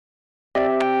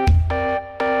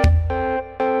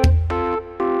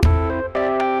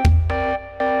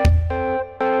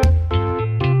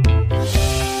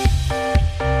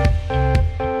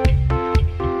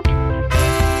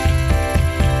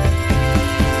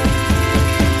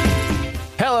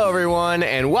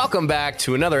and welcome back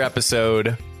to another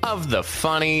episode of the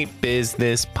Funny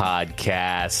Business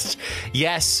Podcast.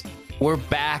 Yes, we're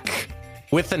back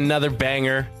with another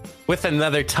banger, with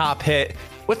another top hit,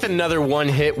 with another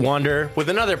one-hit wonder, with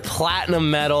another platinum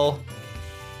medal.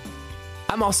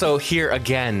 I'm also here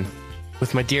again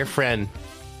with my dear friend,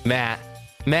 Matt.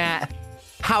 Matt,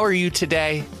 how are you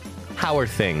today? How are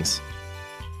things?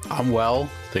 I'm well.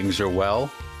 Things are well.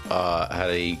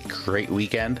 Had a great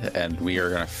weekend, and we are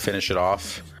going to finish it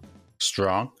off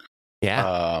strong.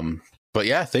 Yeah. But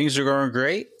yeah, things are going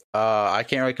great. I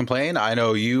can't really complain. I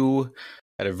know you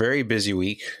had a very busy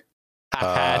week. We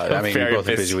both had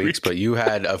busy weeks, but you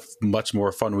had a much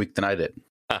more fun week than I did.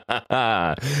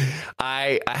 I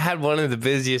had one of the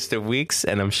busiest of weeks,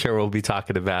 and I'm sure we'll be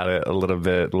talking about it a little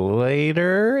bit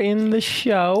later in the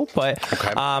show. But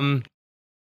Okay.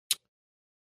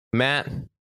 Matt,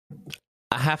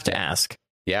 I have to ask.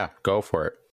 Yeah, go for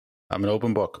it. I'm an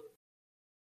open book.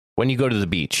 When you go to the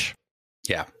beach,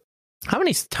 Yeah. how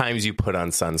many times you put on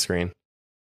sunscreen?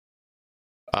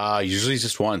 Usually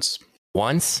just once.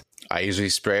 Once? I usually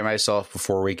spray myself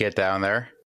before we get down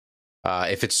there.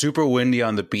 If it's super windy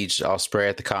on the beach, I'll spray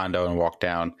at the condo and walk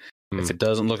down. If it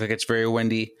doesn't look like it's very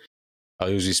windy, I'll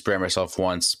usually spray myself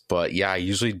once. But yeah, I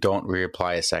usually don't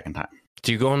reapply a second time.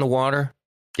 Do you go in the water?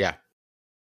 Yeah.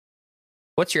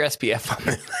 What's your SPF on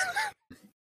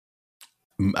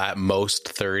it? At most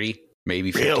 30,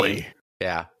 maybe 15. Really?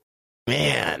 Yeah.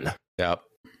 Man. Yep.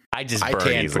 I just I burn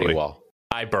tan easily. pretty well.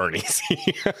 I burn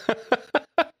easy.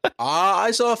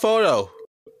 I saw a photo.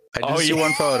 I did see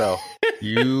one photo.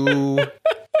 You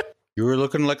were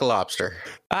looking like a lobster.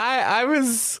 I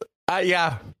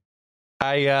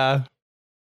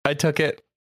took it,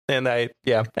 and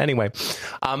anyway,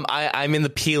 I'm in the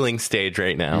peeling stage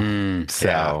right now.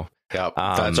 So Yep.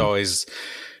 That's always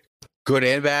good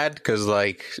and bad, because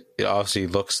like it obviously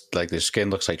looks like the skin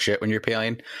looks like shit when you're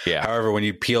peeling. Yeah. However, when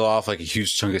you peel off like a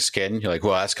huge chunk of skin, you're like,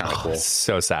 well, that's kind of cool. It's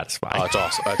so satisfying. Oh, it's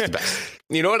awesome. That's the best.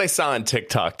 You know what I saw on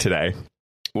TikTok today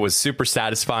was super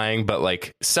satisfying, but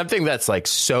like something that's like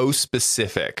so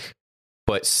specific,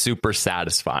 but super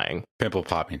satisfying. Pimple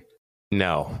popping.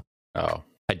 No. Oh.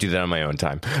 I do that on my own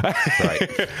time.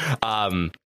 Right.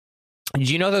 Do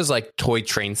you know those like toy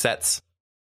train sets?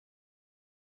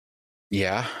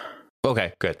 Yeah.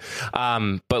 Okay, good.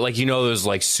 But like, you know, those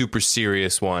like super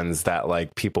serious ones that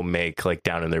like people make like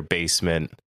down in their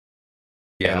basement.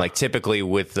 Yeah. And like typically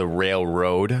with the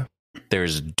railroad,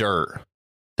 there's dirt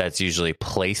that's usually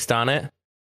placed on it.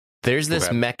 There's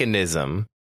this mechanism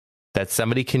that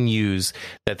somebody can use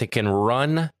that they can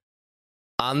run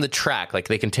on the track. Like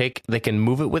they can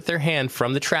move it with their hand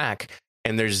from the track,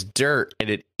 and there's dirt, and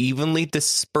it evenly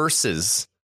disperses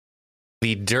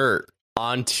the dirt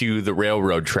onto the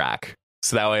railroad track.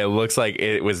 So that way it looks like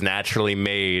it was naturally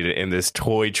made in this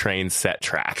toy train set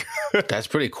track. That's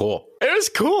pretty cool. It was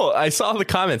cool. I saw the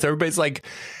comments. Everybody's like,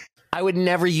 I would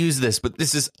never use this, but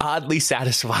this is oddly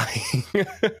satisfying.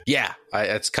 Yeah.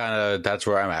 That's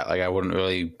where I'm at. Like I wouldn't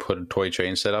really put a toy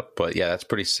train set up, but yeah, that's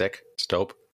pretty sick. It's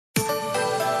dope.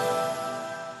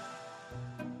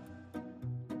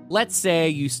 Let's say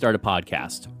you start a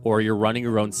podcast, or you're running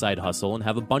your own side hustle and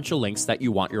have a bunch of links that you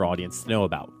want your audience to know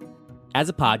about. As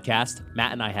a podcast,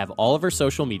 Matt and I have all of our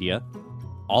social media,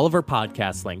 all of our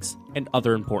podcast links, and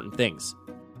other important things.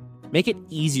 Make it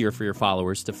easier for your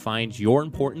followers to find your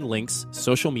important links,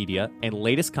 social media, and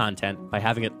latest content by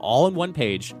having it all in one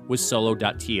page with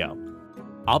Solo.to.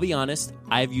 I'll be honest,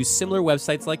 I have used similar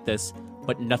websites like this,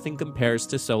 but nothing compares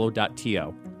to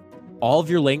Solo.to. All of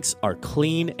your links are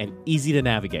clean and easy to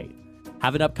navigate.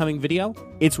 Have an upcoming video?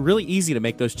 It's really easy to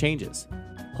make those changes.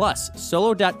 Plus,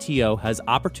 Solo.to has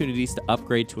opportunities to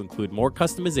upgrade to include more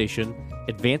customization,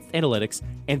 advanced analytics,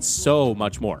 and so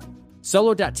much more.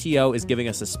 Solo.to is giving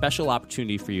us a special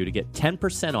opportunity for you to get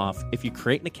 10% off if you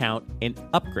create an account and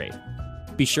upgrade.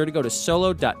 Be sure to go to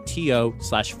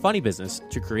solo.to/funnybusiness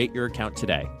to create your account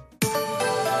today.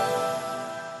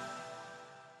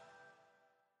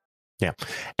 Yeah.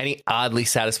 Any oddly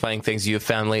satisfying things you have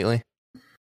found lately?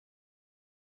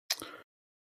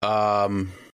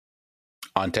 On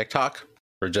TikTok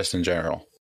or just in general?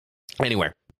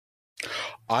 Anywhere.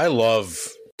 I love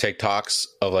TikToks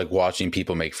of like watching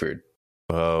people make food.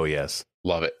 Oh, yes.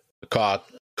 Love it.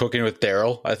 Cooking with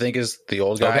Daryl, I think, is the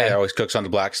old guy that always cooks on the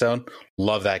Blackstone.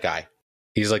 Love that guy.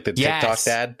 He's like the TikTok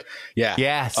dad. Yeah.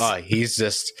 Yes. He's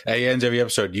just at the end of every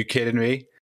episode. You kidding me?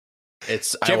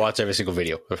 I watch every single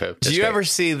video of him. Do you ever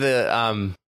see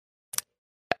the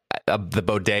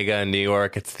bodega in New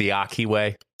York? It's the Aki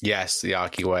way. Yes, the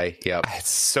Aki way. Yep. It's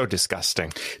so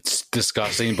disgusting. It's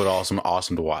disgusting, but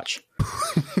awesome to watch.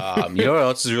 You know what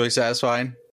else is really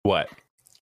satisfying? What?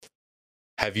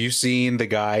 Have you seen the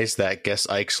guys that guess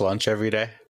Ike's lunch every day?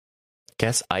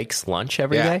 Guess Ike's lunch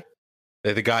every day?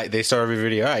 They start every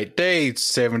video. All right, day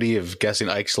 70 of guessing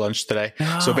Ike's lunch today.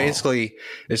 No. So basically,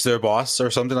 it's their boss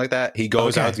or something like that. He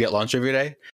goes out to get lunch every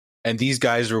day, and these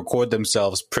guys record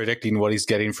themselves predicting what he's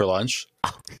getting for lunch.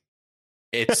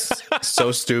 It's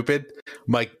so stupid.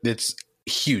 Like, it's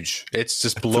huge. It's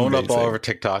just blown up all over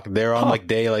TikTok. They're on like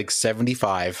day like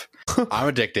 75. I'm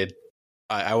addicted.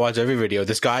 I watch every video.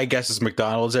 This guy guesses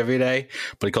McDonald's every day,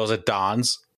 but he calls it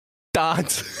Don's.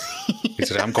 Don's. He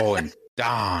said, I'm going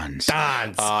Don's.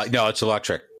 Don's. No, it's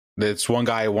electric. It's one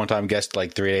guy one time guessed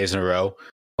like 3 days in a row.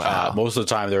 Wow. Most of the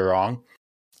time they're wrong.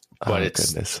 But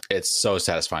it's so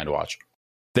satisfying to watch.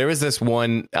 There was this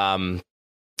one, I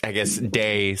guess,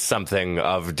 day something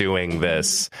of doing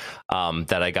this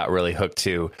that I got really hooked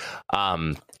to,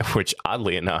 which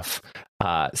oddly enough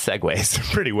segues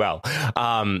pretty well.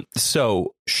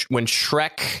 So when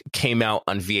Shrek came out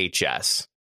on VHS,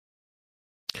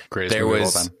 there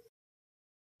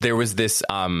was this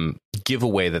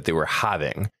giveaway that they were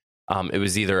having. It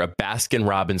was either a Baskin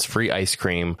Robbins free ice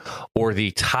cream, or the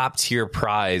top tier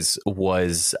prize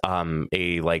was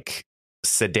a like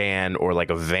sedan or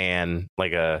like a van,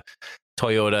 like a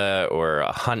Toyota or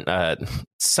a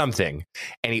something.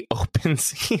 And he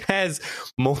has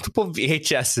multiple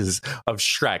VHSs of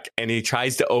Shrek, and he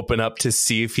tries to open up to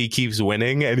see if he keeps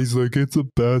winning, and he's like, it's a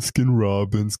Baskin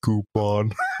Robbins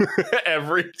coupon.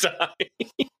 Every time.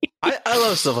 I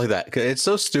love stuff like that. It's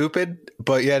so stupid,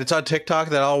 but yeah, it's on TikTok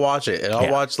that I'll watch it, and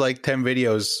I'll watch like 10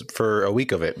 videos for a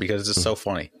week of it because it's just so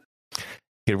funny.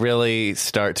 You really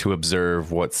start to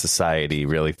observe what society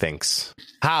really thinks,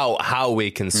 how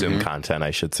we consume content,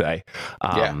 I should say.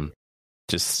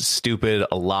 Just stupid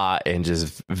a lot and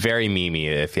just very memey,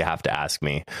 if you have to ask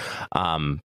me.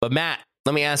 But Matt,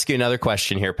 let me ask you another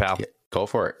question here, pal. Yeah, go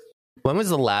for it. When was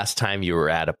the last time you were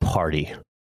at a party?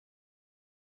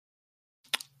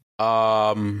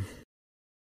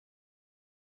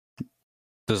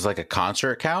 Does like a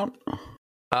concert count?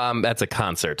 That's a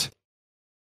concert.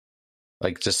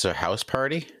 Like just a house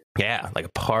party? Yeah, like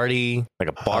a party, like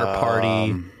a bar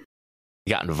party. You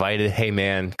got invited. Hey,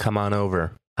 man, come on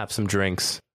over. Have some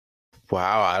drinks.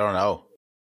 Wow, I don't know.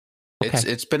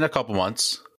 Okay. It's been a couple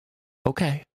months.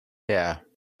 Okay. Yeah.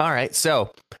 All right.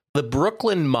 So the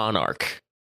Brooklyn Monarch.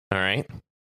 All right.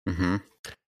 Mm-hmm.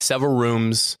 Several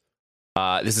rooms.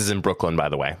 This is in Brooklyn, by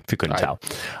the way, if you couldn't tell.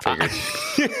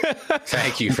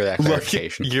 Thank you for that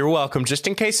clarification. You're welcome. Just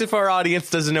in case if our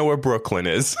audience doesn't know where Brooklyn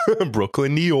is.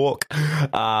 Brooklyn, New York.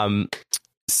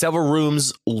 Several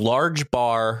rooms, large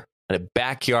bar, and a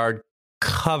backyard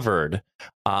covered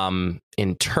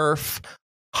in turf.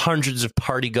 Hundreds of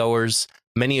partygoers,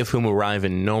 many of whom arrive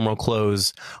in normal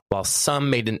clothes, while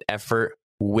some made an effort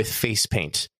with face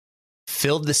paint.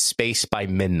 Filled the space by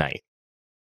midnight.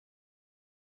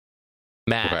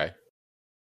 Matt, okay.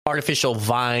 Artificial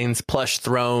vines, plush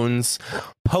thrones,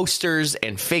 posters,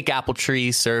 and fake apple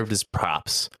trees served as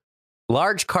props.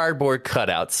 Large cardboard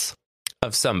cutouts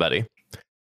of somebody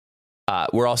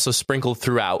were also sprinkled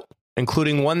throughout,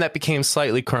 including one that became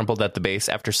slightly crumpled at the base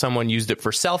after someone used it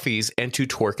for selfies and to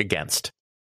twerk against.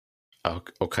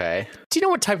 Okay. Do you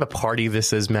know what type of party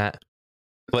this is, Matt?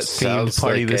 What themed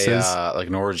party this is? Like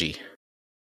an orgy.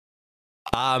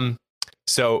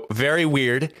 So very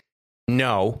weird.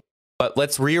 No, but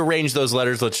let's rearrange those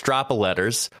letters. Let's drop a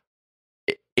letters.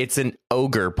 It's an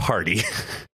ogre party.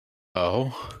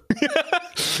 Oh.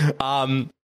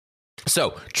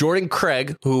 So Jordan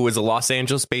Craig, who was a Los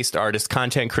Angeles-based artist,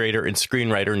 content creator, and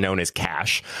screenwriter known as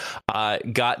Cash,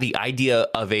 got the idea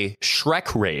of a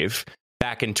Shrek rave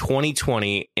back in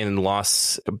 2020 in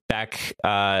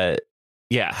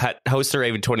hosted a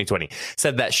rave in 2020.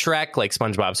 Said that Shrek, like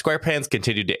SpongeBob SquarePants,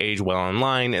 continued to age well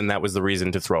online, and that was the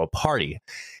reason to throw a party.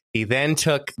 He then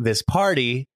took this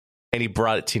party and he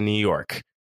brought it to New York.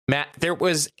 Matt, there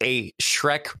was a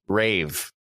Shrek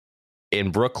rave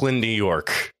in Brooklyn, New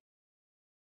York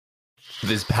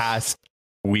this past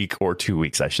week or 2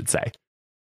 weeks, I should say.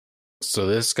 So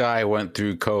this guy went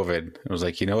through COVID. It was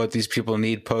like, you know what these people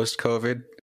need post-COVID?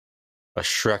 A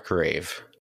Shrek rave.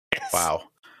 Yes. Wow.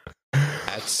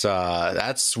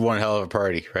 That's one hell of a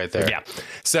party right there. Yeah.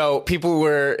 So people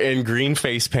were in green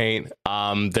face paint.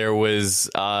 There was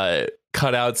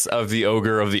cutouts of the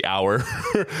ogre of the hour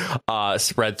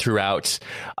spread throughout.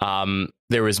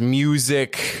 There was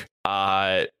music.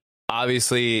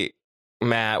 Obviously,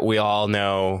 Matt, we all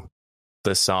know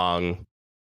the song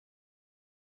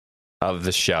of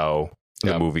the show,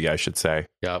 the movie, I should say.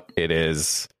 Yep. It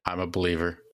is I'm a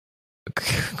Believer.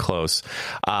 Close.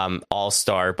 All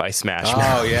Star by Smash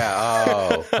Mouth. Oh yeah.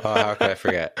 Oh, how could I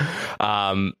forget?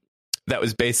 that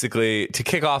was basically to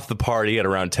kick off the party at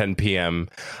around 10 p.m.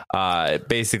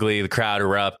 Basically, the crowd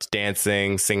erupts,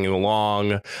 dancing, singing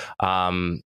along.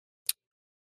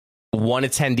 One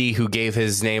attendee who gave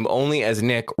his name only as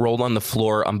Nick rolled on the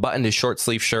floor, unbuttoned his short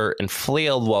sleeve shirt, and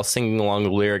flailed while singing along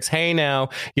the lyrics. Hey, now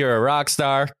you're a rock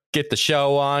star. Get the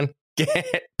show on.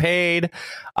 Get paid.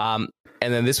 And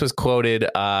then this was quoted.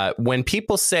 When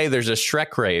people say there's a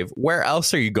Shrek rave, where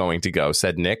else are you going to go?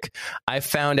 Said Nick. I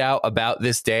found out about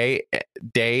this day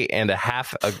and a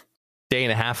half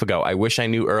ago. I wish I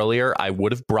knew earlier. I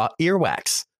would have brought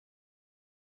earwax.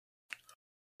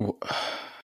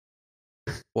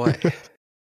 What?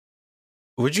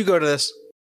 Would you go to this?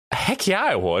 Heck yeah,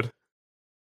 I would.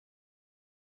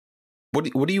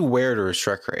 What do you wear to a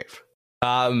Shrek rave?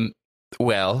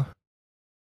 Well,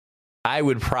 I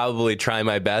would probably try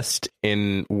my best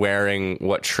in wearing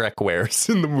what Shrek wears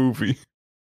in the movie.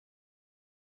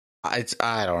 I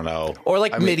don't know. Or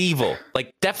like medieval,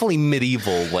 like definitely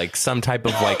medieval, like some type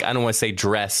of like, I don't want to say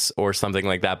dress or something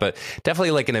like that, but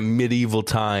definitely like in a medieval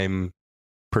time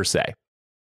per se.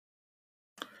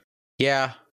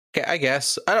 Yeah, I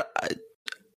guess.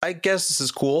 I guess this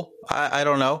is cool. I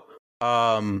don't know.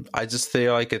 I just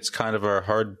feel like it's kind of a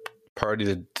hard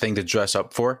thing to dress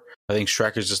up for. I think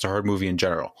Shrek is just a hard movie in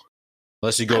general,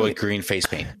 unless you go with green face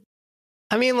paint.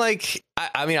 I mean, like,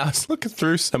 I was looking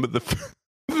through some of the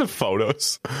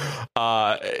photos.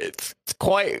 It's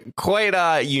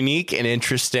quite unique and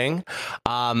interesting.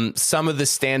 Some of the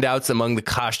standouts among the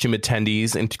costume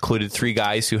attendees included 3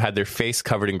 guys who had their face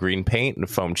covered in green paint and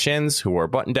foam chins, who wore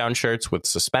button-down shirts with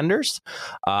suspenders.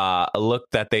 A look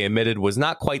that they admitted was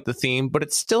not quite the theme, but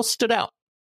it still stood out.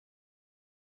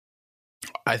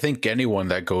 I think anyone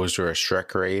that goes to a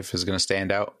Shrek rave is going to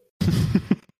stand out.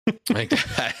 I think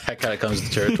that kind of comes to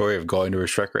the territory of going to a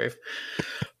Shrek rave.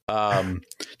 Do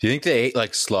you think they ate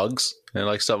like slugs and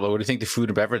like stuff? What do you think the food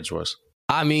and beverage was?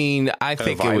 I mean, I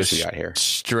think it was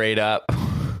straight up.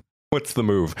 What's the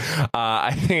move?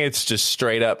 I think it's just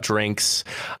straight up drinks.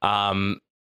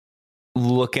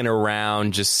 Looking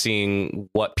around, just seeing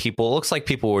what people. It looks like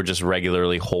people were just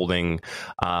regularly holding,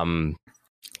 some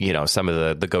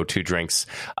of the go-to drinks.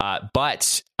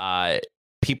 But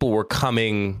people were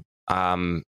coming.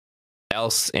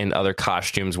 Else in other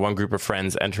costumes. One group of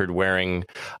friends entered wearing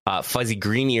fuzzy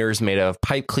green ears made of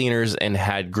pipe cleaners and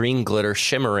had green glitter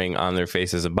shimmering on their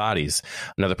faces and bodies.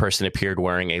 Another person appeared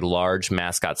wearing a large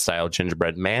mascot style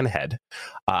gingerbread man head.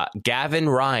 Gavin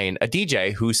Ryan, a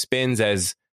DJ who spins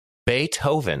as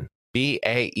Beethoven,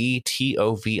 Baetovin.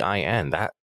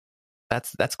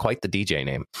 That's quite the DJ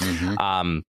name.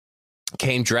 Mm-hmm.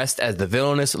 Came dressed as the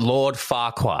villainous Lord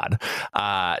Farquaad,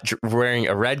 wearing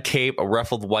a red cape, a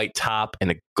ruffled white top, and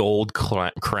a gold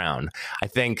crown. I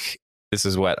think this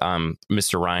is what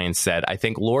Mr. Ryan said. I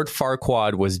think Lord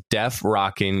Farquaad was deaf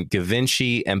rocking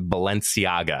Givenchy and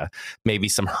Balenciaga. Maybe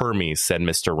some Hermes, said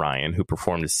Mr. Ryan, who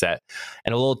performed a set.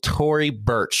 And a little Tory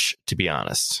Burch, to be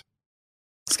honest.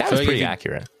 This guy was pretty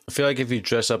accurate. I feel like if you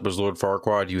dress up as Lord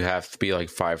Farquaad, you have to be like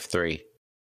 5'3".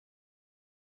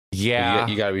 Yeah,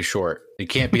 you got to be short. You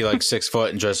can't be like 6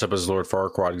 foot and dress up as Lord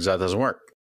Farquaad because that doesn't work.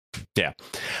 Yeah.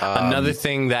 Another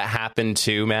thing that happened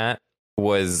too, Matt,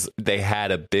 was they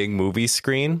had a big movie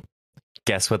screen.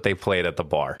 Guess what they played at the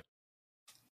bar?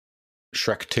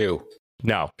 Shrek 2.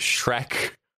 No,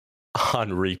 Shrek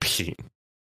on repeat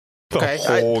the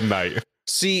whole night.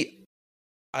 See,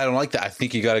 I don't like that. I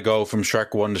think you got to go from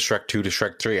Shrek 1 to Shrek 2 to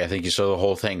Shrek 3. I think you saw the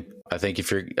whole thing. I think if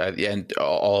you're and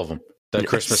all of them. The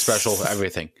Christmas special,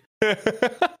 everything. I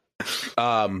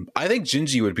think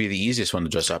Gingy would be the easiest one to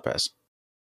dress up as.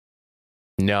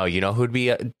 No, you know who'd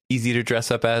be easy to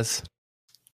dress up as?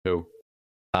 Who?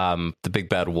 The Big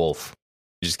Bad Wolf.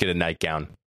 You just get a nightgown,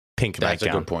 pink nightgown. That's a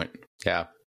good point. Yeah,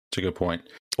 it's a good point.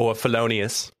 Or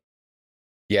Felonious.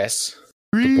 Yes,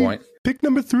 good point. Pick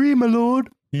number 3, my lord.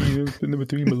 Pick number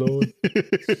 3, my lord.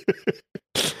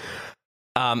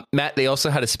 Matt, they also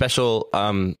had a special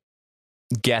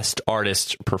guest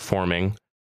artist performing.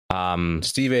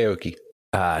 Steve Aoki.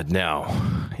 No,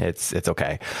 it's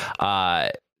okay.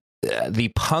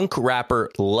 The punk rapper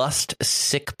Lust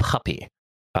Sick Puppy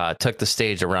took the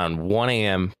stage around 1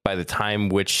 a.m. By the time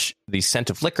which the scent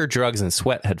of liquor, drugs, and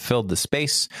sweat had filled the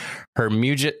space, her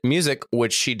music,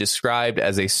 which she described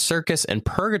as a circus and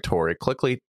purgatory,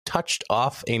 quickly touched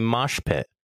off a mosh pit.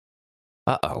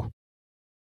 Uh-oh.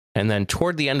 And then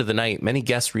toward the end of the night, many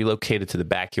guests relocated to the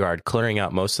backyard, clearing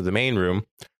out most of the main room.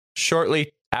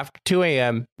 Shortly after 2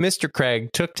 a.m., Mr. Craig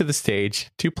took to the stage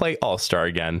to play All-Star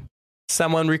again.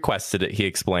 Someone requested it, he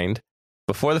explained.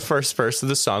 Before the first verse of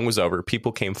the song was over,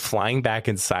 people came flying back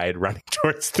inside, running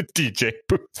towards the DJ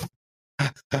booth.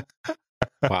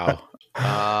 Wow.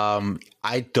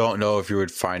 I don't know if you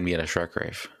would find me at a Shrek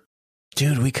rave.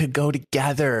 Dude, we could go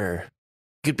together.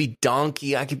 You could be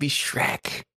Donkey. I could be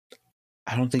Shrek.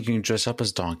 I don't think you can dress up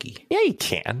as Donkey. Yeah, you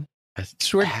can.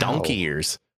 Just wear donkey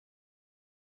ears.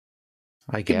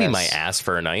 I guess. Could be my ass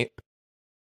for a night.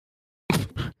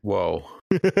 Whoa.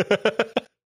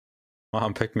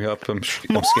 Mom, pick me up. I'm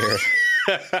scared.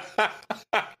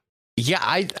 Yeah,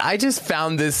 I just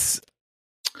found this.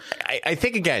 I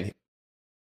think, again,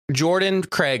 Jordan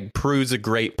Craig proves a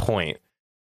great point.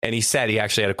 And he said, he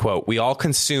actually had a quote, "We all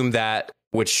consume that,"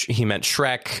 which he meant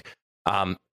Shrek,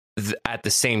 at the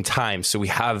same time. So we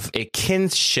have a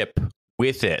kinship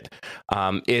with it.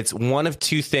 It's one of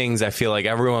two things I feel like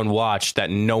everyone watched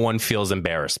that no one feels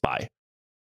embarrassed by.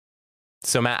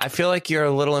 So, Matt, I feel like you're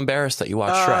a little embarrassed that you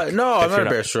watched Shrek. No, I'm not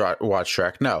embarrassed to watch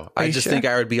Shrek. No, I just think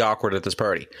I would be awkward at this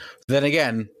party. Then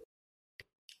again,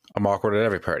 I'm awkward at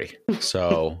every party.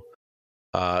 So,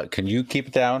 can you keep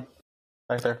it down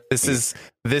right there? This is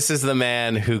the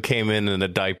man who came in a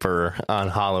diaper on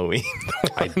Halloween.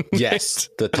 Yes,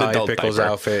 the Tiny Pickles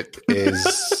outfit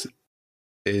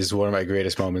is one of my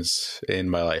greatest moments in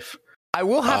my life. I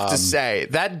will have to say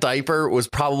that diaper was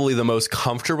probably the most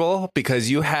comfortable because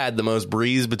you had the most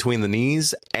breeze between the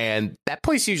knees, and that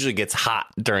place usually gets hot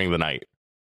during the night.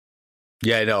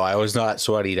 Yeah, no, I was not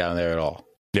sweaty down there at all.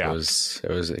 Yeah,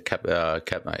 it kept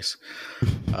nice.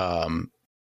 No,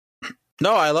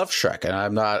 I love Shrek, and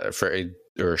I'm not afraid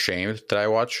or ashamed that I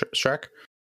watch Shrek.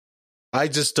 I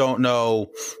just don't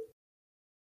know.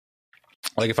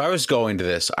 Like, if I was going to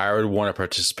this, I would want to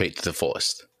participate to the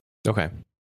fullest. Okay.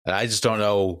 And I just don't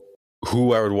know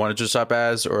who I would want to dress up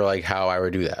as or like how I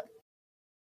would do that.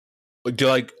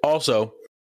 Also,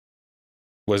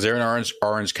 was there an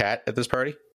orange cat at this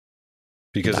party?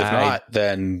 Because if not,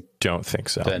 then don't think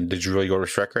so. Then did you really go to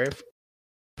Shrek rave?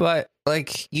 But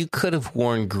like, you could have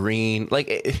worn green.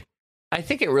 Like, I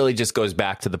think it really just goes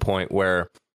back to the point where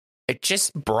it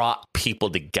just brought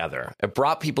people together. It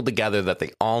brought people together that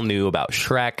they all knew about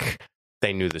Shrek.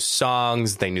 They knew the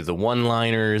songs. They knew the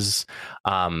one-liners.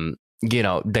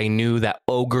 They knew that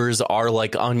ogres are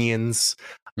like onions.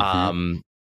 Mm-hmm.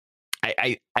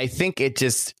 I think it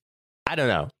just, I don't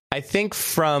know. I think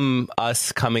from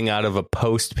us coming out of a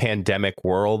post-pandemic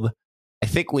world, I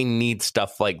think we need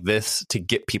stuff like this to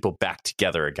get people back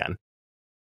together again.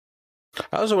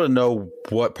 I also want to know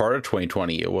what part of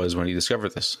 2020 it was when you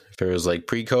discovered this. If it was like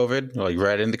pre-COVID, like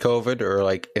right into COVID, or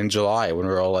like in July when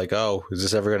we were all like, "Oh, is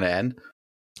this ever going to end?"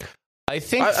 I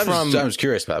think I'm just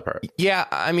curious about that part. Yeah,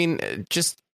 I mean,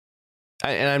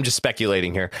 and I'm just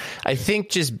speculating here. I think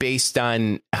just based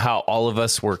on how all of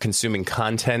us were consuming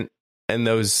content in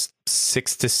those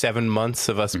 6 to 7 months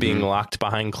of us being locked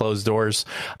behind closed doors,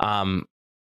 I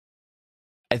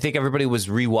think everybody was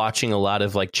rewatching a lot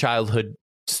of like childhood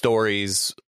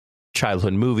stories,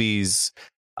 childhood movies,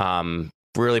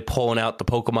 really pulling out the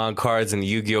Pokemon cards and the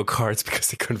Yu-Gi-Oh cards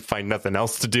because they couldn't find nothing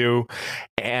else to do.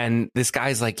 And this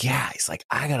guy's like, he's like,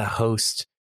 I gotta host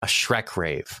a Shrek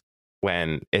rave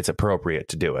when it's appropriate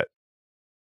to do it.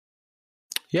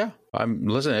 Yeah,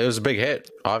 listen, it was a big hit.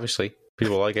 Obviously,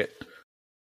 people like it.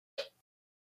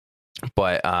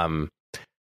 But so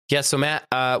Matt,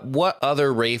 what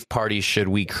other rave parties should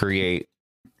we create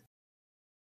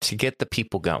to get the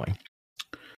people going?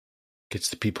 Gets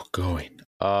the people going.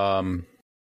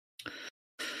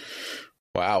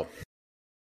 Wow.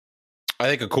 I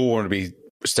think a cool one would be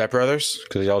Step Brothers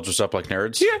because they all dress up like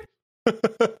nerds. Yeah.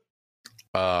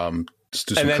 Just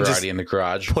do some karate in the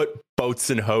garage. Put boats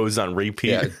and hose on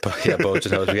repeat. Yeah, boats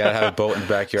and hose. We gotta have a boat in the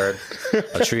backyard,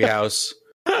 a tree house,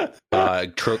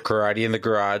 karate in the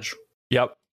garage.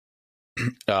 Yep.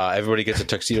 Everybody gets a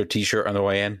tuxedo T-shirt on the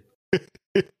way in.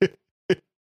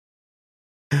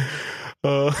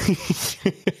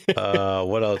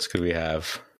 What else could we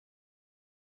have?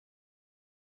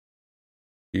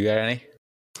 You got any?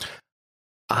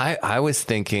 I was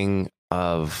thinking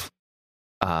of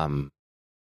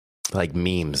like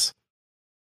memes.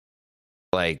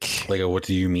 Like a what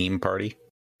do you meme party?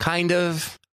 Kind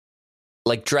of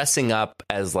like dressing up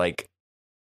as like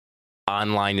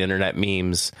online internet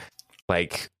memes,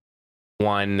 like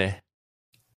one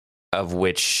of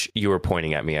which you were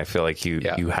pointing at me. I feel like you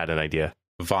had an idea.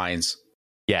 Vines.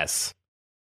 Yes.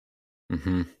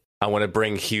 Mm-hmm. I want to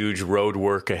bring huge road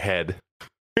work ahead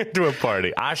to a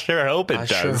party. I sure hope it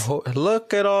does.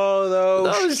 Look at all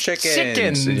those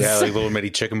chickens. Yeah, like little mini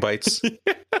chicken bites.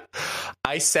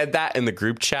 I said that in the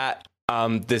group chat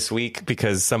this week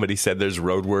because somebody said there's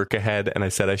road work ahead, and I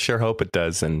said I sure hope it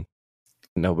does, and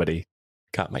nobody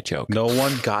got my joke. No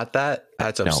one got that?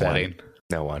 That's upsetting.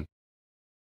 No one.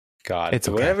 God, It's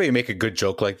okay. Whenever you make a good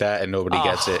joke like that and nobody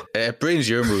gets it, it brings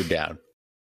your mood down.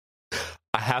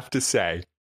 I have to say,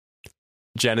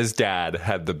 Jenna's dad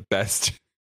had the best.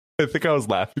 I think I was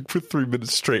laughing for 3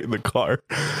 minutes straight in the car.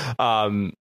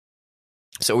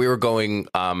 So we were going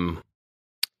on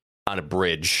a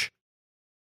bridge.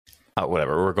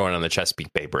 Whatever. We were going on the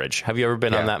Chesapeake Bay Bridge. Have you ever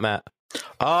been on that, Matt?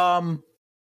 I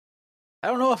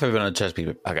don't know if I've been on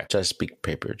Chesapeake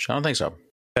Bay Bridge. I don't think so.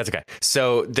 That's okay.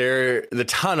 So the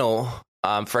tunnel,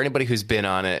 for anybody who's been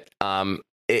on it,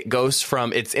 it goes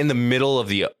from, it's in the middle of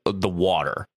the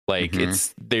water. Like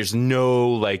there's no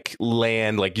like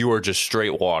land, like you are just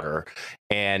straight water,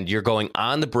 and you're going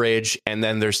on the bridge. And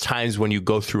then there's times when you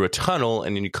go through a tunnel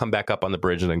and then you come back up on the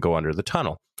bridge and then go under the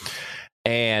tunnel.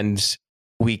 And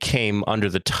we came under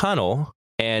the tunnel,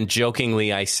 and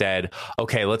jokingly I said,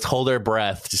 okay, let's hold our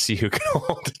breath to see who can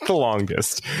hold it the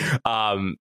longest.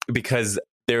 Because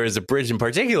there is a bridge in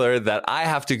particular that I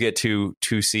have to get to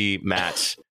see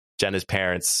Matt, Jenna's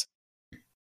parents,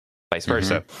 vice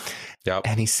versa. Yep.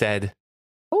 And he said,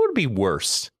 what would be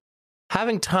worse?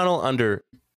 Having tunnel under,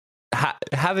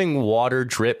 having water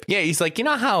drip. Yeah, he's like, you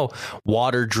know how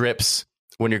water drips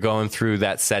when you're going through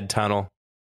that said tunnel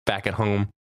back at home?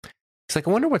 He's like,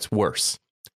 I wonder what's worse.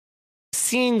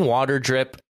 Seeing water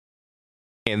drip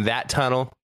in that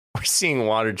tunnel or seeing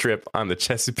water drip on the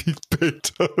Chesapeake Bay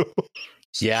tunnel?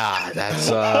 Yeah, that's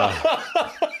I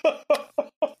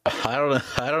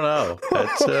don't know.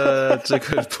 That's a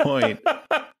good point.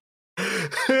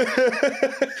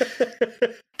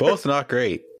 Both not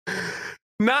great.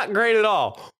 Not great at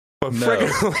all. But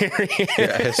freaking hilarious.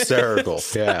 Yeah, hysterical.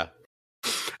 Yeah.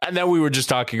 And then we were just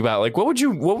talking about like, what would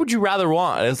you rather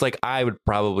want? And it's like, I would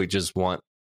probably just want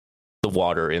the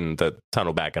water in the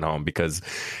tunnel back at home, because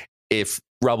if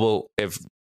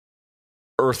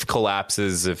Earth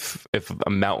collapses, if a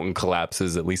mountain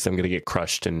collapses, at least I'm going to get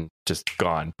crushed and just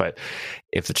gone. But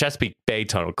if the Chesapeake Bay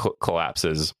tunnel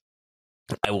collapses,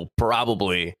 I will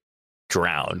probably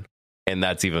drown, and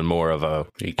that's even more of a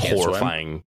horrifying.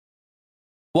 Swim?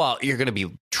 Well, you're going to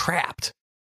be trapped.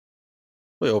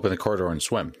 We open the corridor and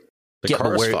swim.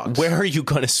 But where are you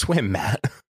going to swim, Matt?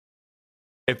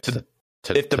 If the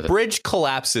bridge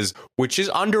collapses, which is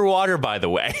underwater, by the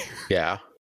way, yeah,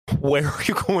 where are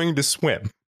you going to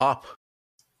swim? Up.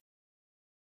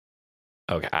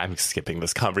 Okay, I'm skipping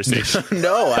this conversation.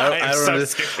 No, I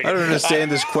don't understand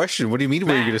this question. What do you mean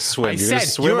where you're going to swim?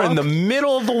 You're in the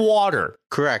middle of the water.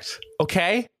 Correct.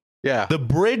 Okay? Yeah. The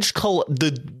bridge,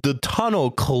 the tunnel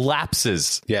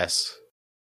collapses. Yes.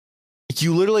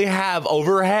 You literally have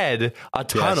overhead a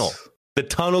tunnel. Yes. The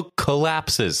tunnel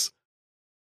collapses.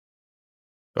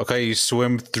 Okay, you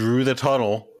swim through the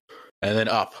tunnel and then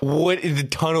up. What? The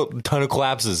tunnel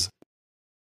collapses.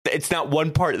 It's not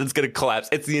one part that's going to collapse.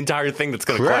 It's the entire thing that's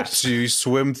going to collapse. So you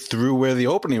swim through where the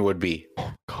opening would be.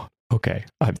 Oh, God. Okay,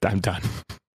 I'm done.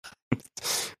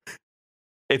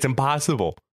 It's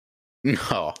impossible.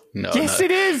 No. Yes,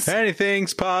 it is.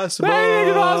 Anything's possible.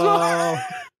 Anything's possible.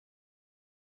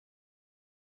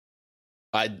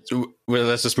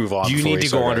 Let's just move on. You need to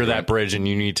go under that bridge, and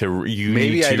you need to.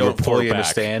 Maybe I don't fully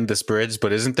understand this bridge,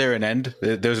 but isn't there an end?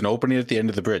 There's an opening at the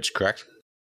end of the bridge, correct?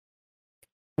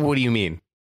 What do you mean?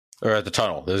 Or at the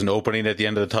tunnel. There's an opening at the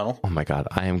end of the tunnel. Oh my God!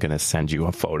 I am going to send you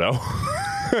a photo.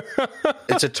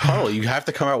 It's a tunnel. You have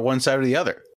to come out one side or the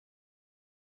other.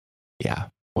 Yeah.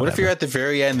 What if you're at the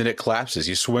very end and it collapses?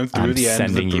 You swim through the end. I'm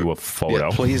sending you a photo.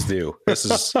 Yeah, please do. This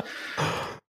is.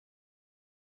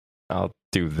 I'll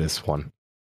do this one.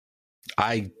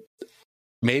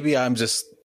 Maybe I'm just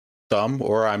dumb,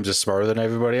 or I'm just smarter than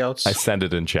everybody else. I send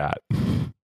it in chat.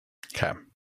 Okay.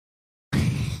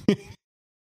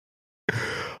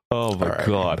 Oh my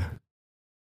God.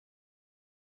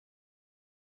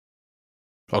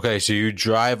 Okay, so you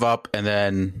drive up and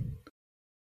then.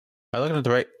 Am I looking at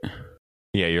the right?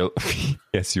 Yeah, you're.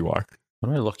 Yes, you are. What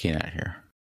am I looking at here?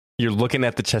 You're looking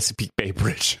at the Chesapeake Bay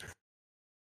Bridge.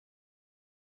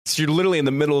 So you're literally in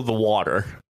the middle of the water.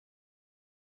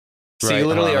 So you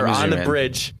literally are on the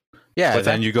bridge. Yeah, but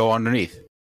then you go underneath.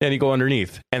 And you go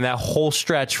underneath. And that whole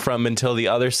stretch from until the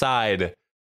other side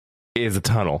is a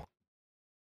tunnel.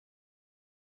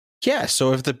 Yeah,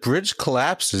 so if the bridge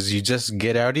collapses, you just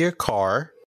get out of your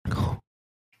car,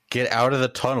 get out of the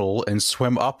tunnel, and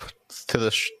swim up to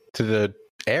the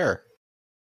air.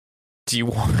 Do you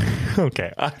want...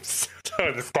 Okay, I'm so done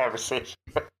with this conversation.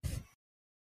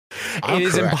 It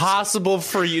is impossible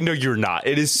for you. No, you're not.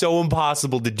 It is so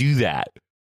impossible to do that.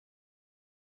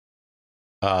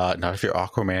 Not if you're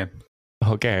Aquaman.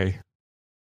 Okay.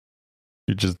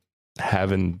 You're just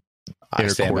having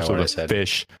intercourse with a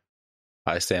fish.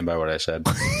 I stand by what I said.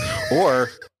 Or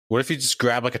What if you just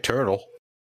grab like a turtle?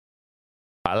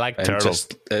 I like turtles.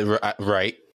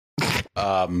 Right.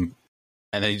 And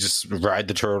then you just ride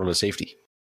the turtle to safety.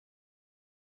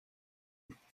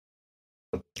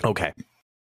 Okay.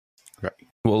 Right.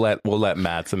 We'll let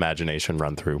Matt's imagination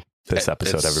run through this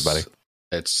episode, everybody.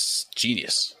 It's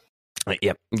genius.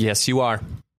 Yep. Yes, you are.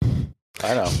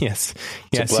 I know. Yes.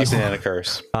 It's a blessing and a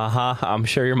curse. I'm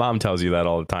sure your mom tells you that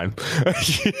all the time.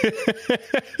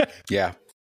 Yeah.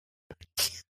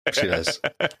 She does.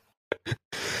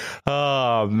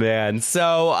 Oh man.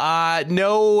 So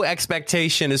no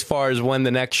expectation as far as when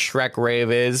the next Shrek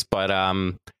rave is, but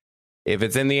if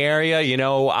it's in the area,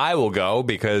 I will go,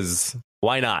 because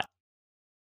why not?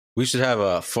 We should have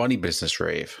a funny business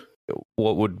rave.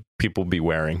 What would people be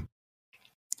wearing?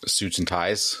 Suits and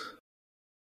ties.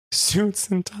 Suits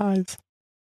and ties.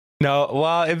 No,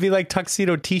 well, it'd be like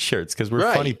tuxedo t-shirts, because we're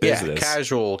funny business. Yeah,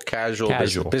 casual.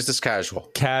 Business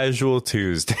casual. Casual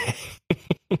Tuesday.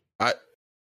 I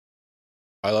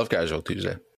love Casual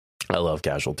Tuesday. I love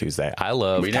Casual Tuesday. I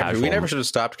love we never should have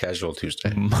stopped Casual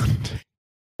Tuesday. Monday.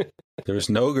 There was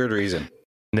no good reason.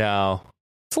 No.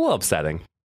 It's a little upsetting.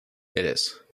 It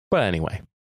is. But anyway.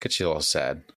 Gets you a little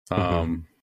sad.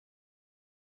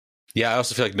 Yeah, I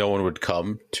also feel like no one would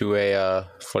come to a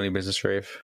funny business rave.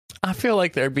 I feel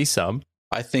like there'd be some.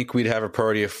 I think we'd have a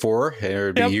party of 4, and it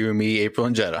would be you and me, April,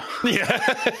 and Jenna.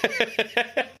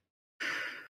 Yeah.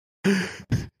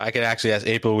 I could actually ask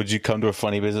April, would you come to a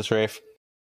funny business rave?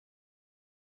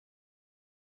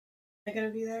 Am I going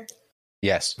to be there?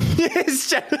 Yes. Yes,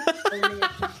 Jenna.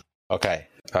 Okay.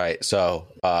 All right. So,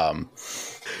 yeah,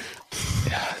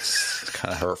 it's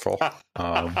kind of hurtful.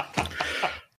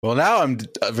 Well, now I'm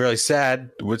really sad,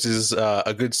 which is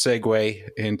a good segue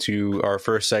into our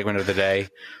first segment of the day.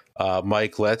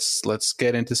 Mike, let's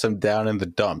get into some down in the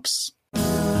dumps.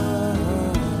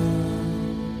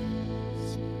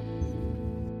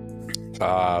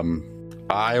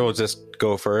 I will just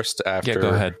go first after go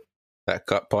ahead. That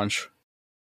gut punch.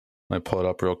 Let me pull it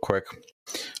up real quick.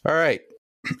 All right.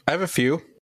 I have a few.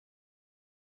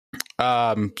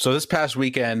 So this past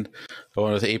weekend, I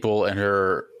went with April and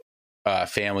her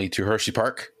family to Hershey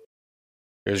Park.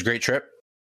 It was a great trip.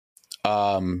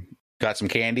 Got some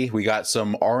candy. We got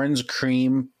some orange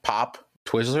cream pop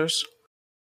Twizzlers.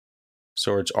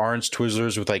 So it's orange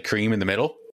Twizzlers with like cream in the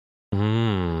middle.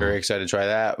 Very excited to try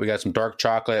that. We got some dark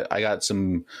chocolate. I got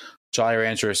some Jolly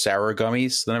Rancher sour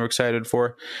gummies that I'm excited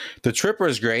for. The trip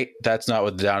was great. That's not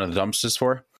what the down in the dumps is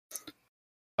for.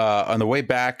 On the way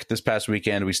back this past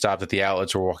weekend, we stopped at the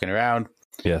outlets. We're walking around.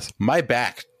 Yes. My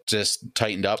back just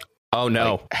tightened up. Oh,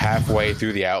 no. Like halfway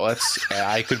through the outlets, and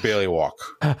I could barely walk.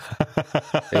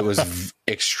 It was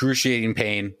excruciating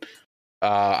pain.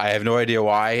 I have no idea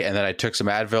why. And then I took some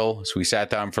Advil. So we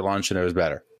sat down for lunch and it was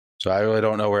better. So I really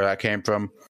don't know where that came from.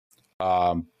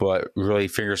 But really,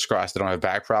 fingers crossed I don't have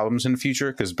back problems in the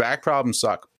future, because back problems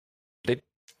suck. They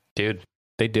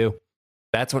do.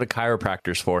 That's what a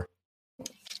chiropractor's for.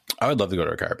 I would love to go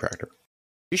to a chiropractor.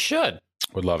 You should.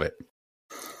 Would love it.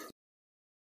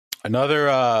 The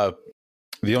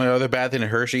only other bad thing in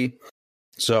Hershey.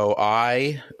 So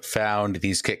I found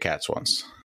these Kit Kats once.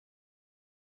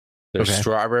 They're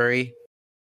strawberry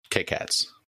Kit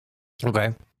Kats.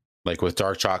 Okay. Like with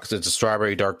dark chocolate. It's a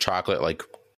strawberry dark chocolate, like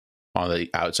on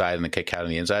the outside and the Kit Kat on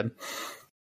the inside.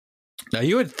 Now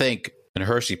you would think in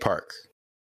Hershey Park,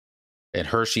 and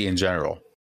Hershey in general,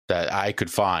 that I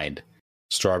could find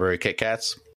strawberry Kit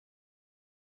Kats.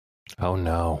 Oh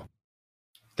no.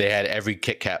 They had every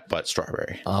Kit Kat but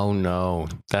strawberry. Oh no.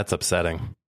 That's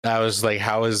upsetting. I was like,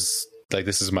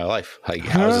 this is my life. Like,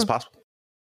 how is this possible?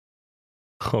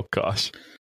 Oh gosh.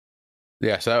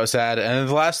 Yeah, so that was sad. And then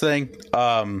the last thing,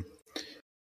 I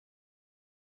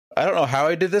don't know how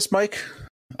I did this, Mike.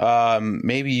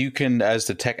 Maybe you can, as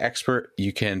the tech expert,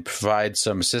 you can provide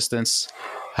some assistance.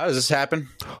 How does this happen?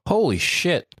 Holy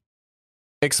shit.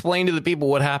 Explain to the people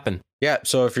what happened. Yeah,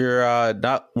 so if you're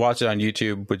not watching on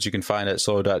YouTube, which you can find at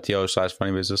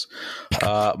solo.to/funnybusiness,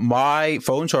 my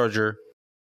phone charger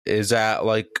is at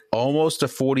like almost a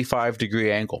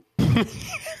 45-degree angle. And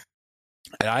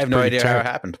I have no idea how it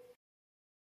happened.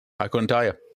 I couldn't tell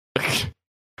you.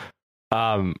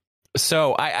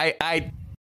 So I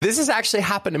this has actually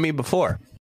happened to me before.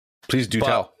 Please do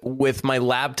tell. With my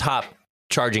laptop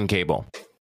charging cable.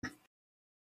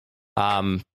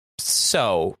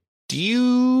 So do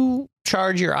you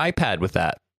charge your iPad with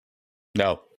that?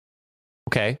 No.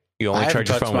 Okay. You only charge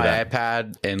your phone with that. I haven't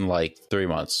touched my iPad in like 3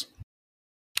 months.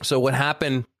 So what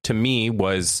happened to me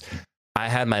was I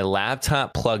had my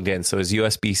laptop plugged in. So it was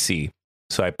USB-C.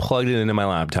 So I plugged it into my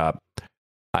laptop.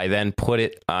 I then put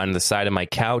it on the side of my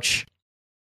couch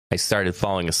I started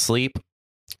falling asleep.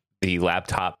 The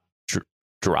laptop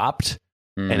dropped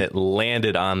and it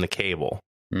landed on the cable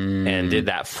and did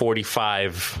that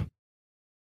 45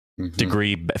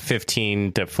 degree,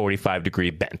 15 to 45 degree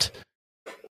bent.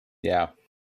 Yeah.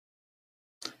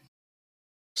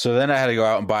 So then I had to go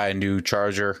out and buy a new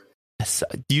charger.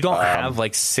 You don't have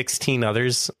like 16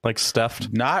 others like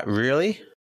stuffed? Not really,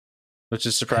 which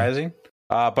is surprising.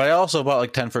 But I also bought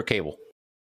like 10-foot cable.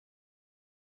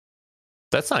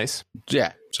 That's nice.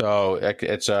 Yeah, so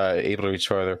it's able to reach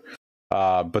further.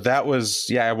 But that was,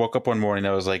 I woke up one morning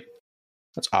and I was like,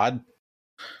 that's odd.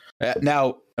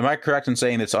 Now, am I correct in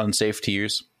saying it's unsafe to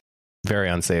use? Very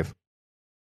unsafe.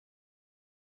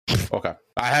 Okay.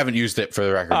 I haven't used it, for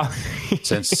the record,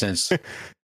 since.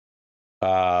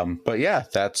 But yeah,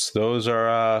 those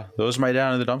are my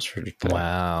down in the dumpster today.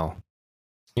 Wow.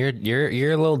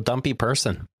 You're a little dumpy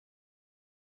person.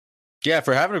 Yeah,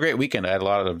 for having a great weekend, I had a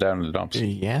lot of down in the dumps.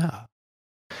 Yeah.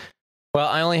 Well,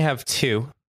 I only have 2.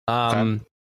 Okay.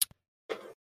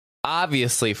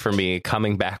 Obviously, for me,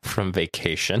 coming back from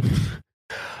vacation,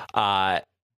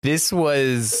 this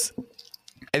was.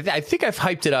 I think I've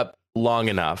hyped it up long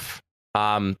enough.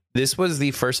 This was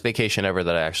the first vacation ever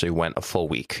that I actually went a full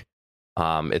week.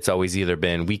 It's always either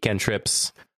been weekend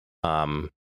trips,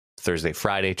 Thursday,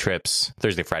 Friday trips,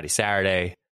 Thursday, Friday,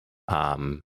 Saturday.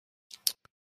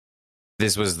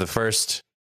 This was the first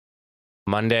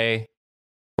Monday,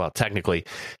 well, technically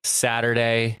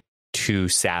Saturday to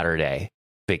Saturday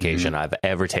vacation I've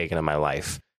ever taken in my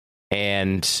life.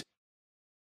 And,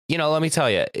 let me tell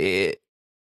you,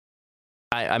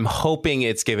 I'm hoping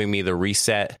it's giving me the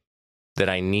reset that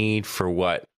I need for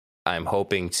what I'm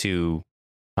hoping to,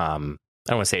 I don't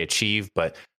want to say achieve,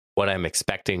 but what I'm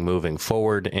expecting moving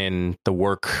forward in the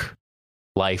work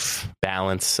life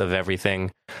balance of everything.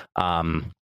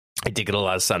 I did get a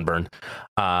lot of sunburn.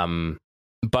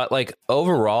 But like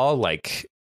overall, like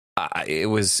it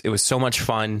was so much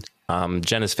fun.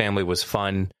 Jenna's family was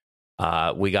fun.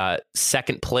 We got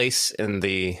second place in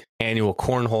the annual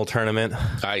cornhole tournament.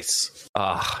 Nice.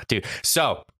 Dude.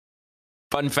 So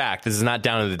fun fact, this is not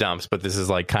down in the dumps, but this is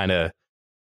like kind of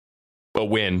a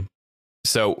win.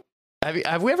 So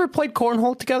have we ever played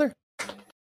cornhole together?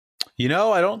 I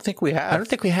don't think we have. I don't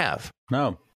think we have.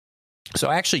 No. So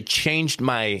I actually changed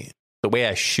the way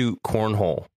I shoot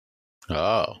cornhole.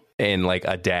 Oh. In like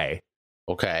a day.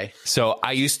 Okay. So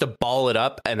I used to ball it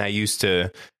up and I used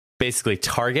to basically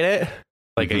target it.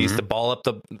 Like I used to ball up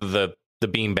the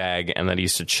beanbag and then I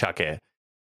used to chuck it.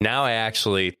 Now I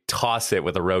actually toss it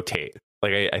with a rotate.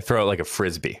 Like I throw it like a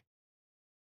frisbee.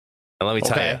 And let me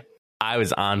tell you, I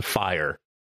was on fire.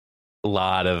 A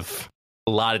lot of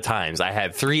times. I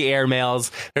had 3 airmails.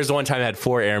 There's the one time I had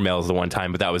 4 airmails the one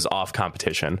time, but that was off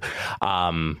competition.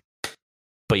 But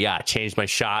yeah, I changed my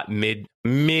shot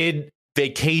mid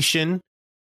vacation.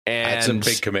 And that's a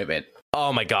big commitment.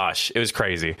 Oh my gosh, it was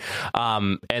crazy.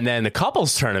 And then the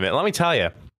couples tournament, let me tell you,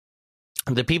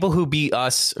 the people who beat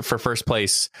us for first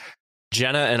place,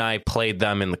 Jenna and I played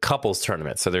them in the couples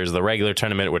tournament. So there's the regular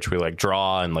tournament, which we like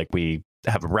draw and like we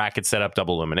have a bracket set up,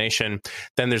 double elimination.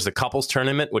 Then there's the couples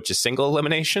tournament, which is single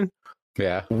elimination.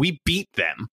 Yeah. We beat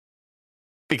them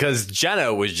because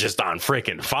Jenna was just on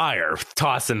freaking fire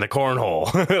tossing the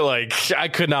cornhole. Like I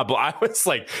could not, I was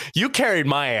like, you carried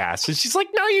my ass. And she's like,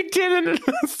 no, you didn't.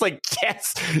 It's like,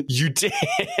 yes, you did.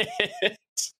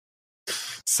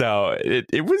 So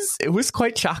it was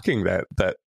quite shocking that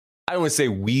I don't want to say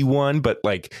we won, but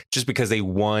like just because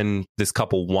this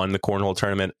couple won the cornhole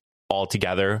tournament all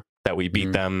together, that we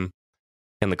beat them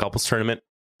in the couples tournament.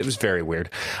 It was very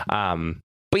weird. But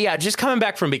yeah, just coming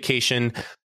back from vacation,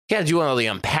 you got to do all the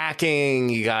unpacking.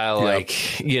 You got to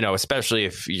like, especially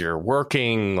if you're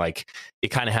working, like you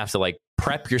kind of have to like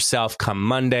prep yourself come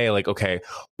Monday. Like, okay,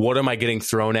 what am I getting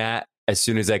thrown at as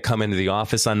soon as I come into the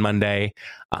office on Monday?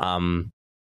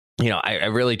 I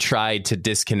really tried to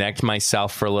disconnect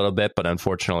myself for a little bit, but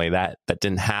unfortunately that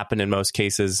didn't happen in most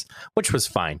cases, which was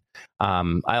fine.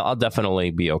 I'll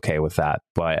definitely be okay with that.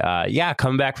 But yeah,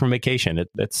 coming back from vacation,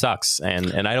 it sucks.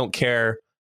 And I don't care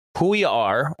who you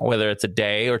are, whether it's a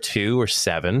day or 2 or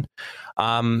 7,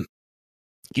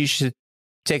 you should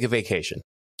take a vacation.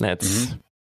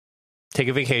 Take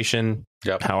a vacation,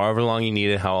 however long you need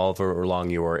it, however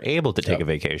long you are able to take a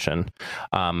vacation.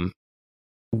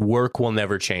 Work will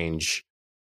never change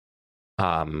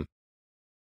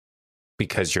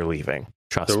because you're leaving.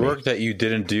 Trust me. The work that you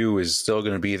didn't do is still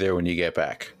going to be there when you get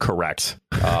back. Correct.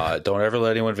 Don't ever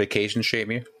let anyone vacation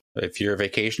shame you. If you're a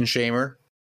vacation shamer,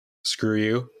 screw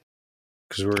you.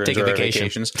 Because we're going to take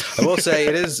vacations. I will say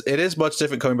it is much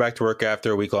different coming back to work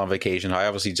after a week long vacation. I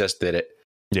obviously just did it.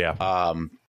 Yeah.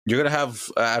 you're going to have,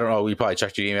 I don't know, we probably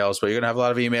checked your emails, but you're going to have a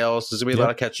lot of emails. There's going to be a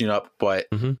lot of catching up. But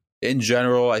in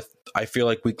general, I feel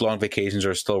like week-long vacations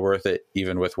are still worth it,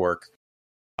 even with work.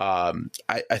 I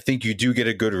think you do get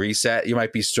a good reset. You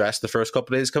might be stressed the first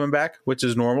couple of days coming back, which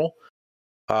is normal.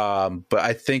 But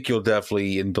I think you'll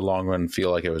definitely, in the long run,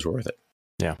 feel like it was worth it.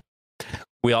 Yeah.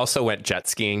 We also went jet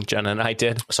skiing, Jenna and I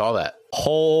did. Saw that.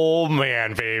 Oh,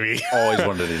 man, baby. Always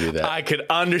wanted to do that. I could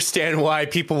understand why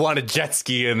people want to jet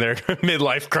ski in their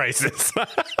midlife crisis.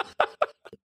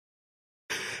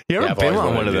 You ever been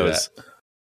on one of those?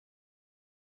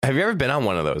 Have you ever been on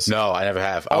one of those? No, I never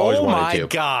have. I always wanted to. Oh, my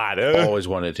God. Always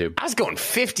wanted to. I was going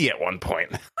 50 at one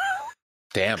point.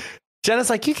 Damn. Jenna's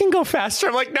like, you can go faster.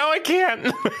 I'm like, no, I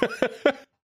can't.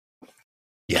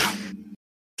 Yeah.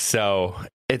 So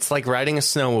it's like riding a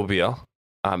snowmobile.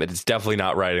 It is definitely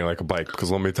not riding like a bike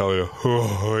because let me tell you,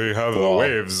 you have the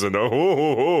waves and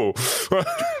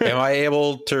Am I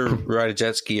able to ride a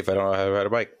jet ski if I don't know how to ride a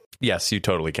bike? Yes, you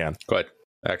totally can. Good.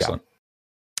 Excellent.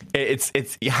 Yeah. It's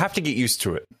you have to get used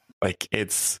to it. Like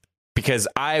it's because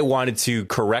I wanted to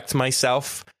correct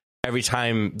myself every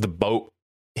time the boat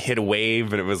hit a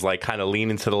wave and it was like kind of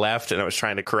leaning to the left and I was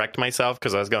trying to correct myself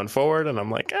because I was going forward and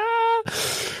I'm like,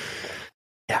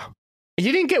 yeah.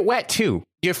 You didn't get wet too.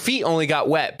 Your feet only got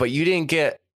wet, but you didn't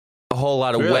get a whole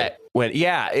lot of wet.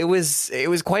 Yeah, it was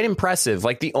quite impressive.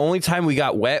 Like the only time we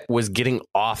got wet was getting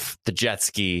off the jet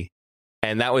ski.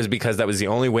 And that was because that was the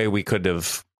only way we could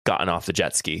have gotten off the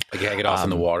jet ski. Like you had to get off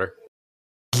in the water.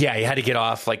 Yeah, you had to get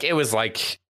off. Like it was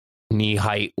like knee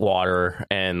height water.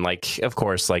 And like, of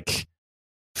course, like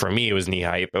for me, it was knee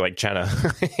height, but like Jenna.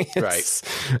 Right.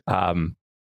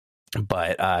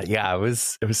 But yeah, it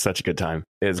was such a good time.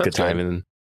 It was a good time.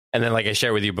 And then like I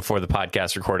shared with you before the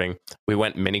podcast recording, we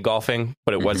went mini golfing,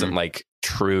 but it wasn't like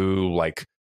true, like,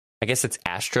 I guess it's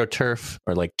AstroTurf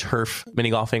or like turf mini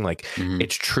golfing. Like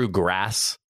it's true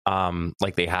grass,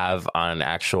 like they have on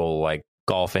actual like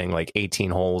golfing, like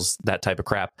 18 holes, that type of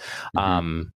crap.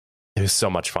 It was so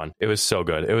much fun. It was so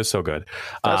good. It was so good.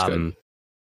 That's good.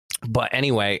 But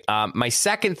anyway, my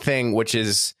second thing, which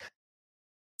is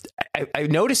I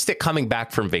noticed it coming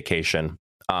back from vacation.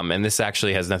 And this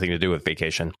actually has nothing to do with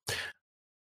vacation.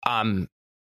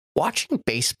 Watching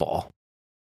baseball.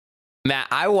 Matt,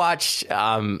 I watched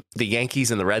the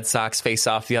Yankees and the Red Sox face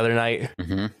off the other night.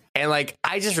 And like,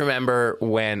 I just remember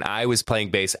when I was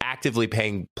playing actively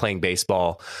playing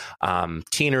baseball,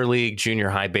 teener league, junior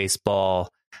high baseball,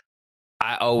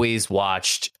 I always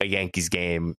watched a Yankees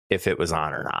game if it was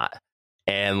on or not.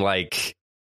 And like,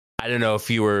 I don't know if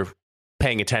you were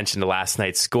paying attention to last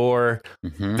night's score.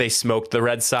 They smoked the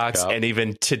Red Sox. And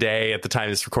even today, at the time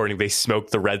of this recording, they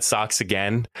smoked the Red Sox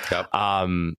again.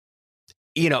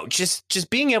 You know, just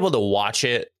being able to watch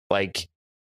it, like,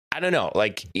 I don't know,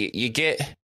 like you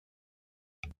get,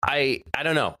 I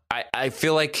don't know. I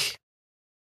feel like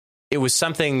it was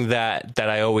something that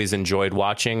I always enjoyed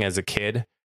watching as a kid.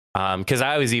 Cause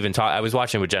I was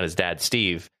watching with Jenna's dad,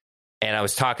 Steve, and I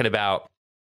was talking about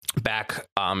back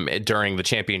during the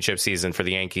championship season for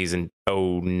the Yankees in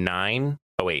 09.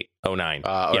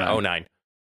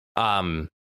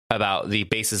 About the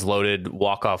bases loaded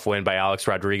walk-off win by Alex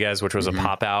Rodriguez, which was a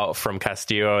pop out from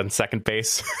Castillo in second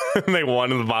base. They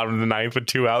won in the bottom of the ninth with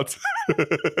 2 outs.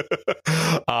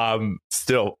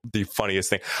 Still the funniest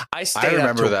thing. I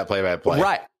remember that play-by-play.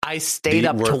 Right. I stayed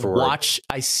up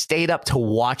to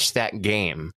watch that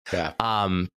game. Yeah.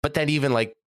 But then even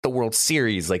like the World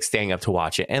Series, like staying up to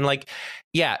watch it. And like,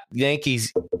 yeah, the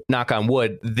Yankees, knock on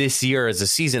wood, this year as a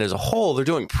season as a whole, they're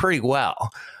doing pretty well.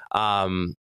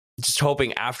 Just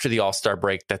hoping after the All-Star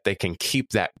break that they can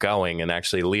keep that going and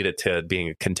actually lead it to being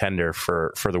a contender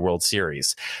for the World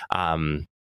Series. But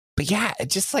yeah,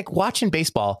 just like watching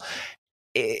baseball,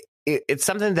 it's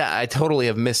something that I totally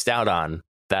have missed out on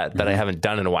that I haven't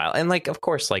done in a while. And like, of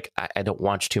course, like I don't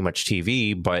watch too much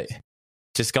TV, but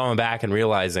just going back and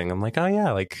realizing I'm like, oh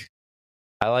yeah, like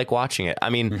I like watching it. I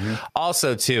mean,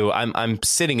 also too, I'm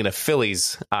sitting in a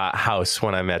Phillies house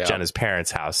when I'm at Jenna's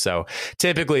parents' house. So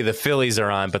typically the Phillies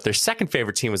are on, but their second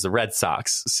favorite team was the Red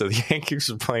Sox. So the Yankees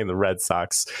were playing the Red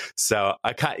Sox. So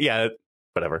I kind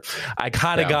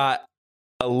of got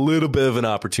a little bit of an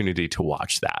opportunity to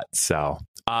watch that. So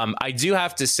I do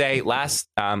have to say last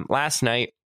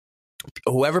night,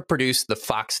 whoever produced the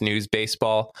Fox News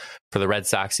baseball for the Red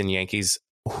Sox and Yankees,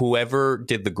 whoever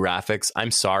did the graphics, I'm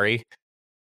sorry.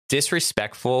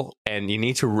 Disrespectful, and you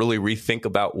need to really rethink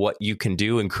about what you can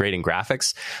do in creating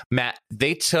graphics. Matt,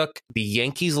 they took the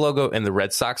Yankees logo and the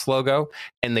Red Sox logo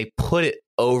and they put it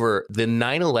over the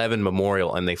 9/11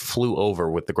 memorial and they flew over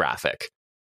with the graphic.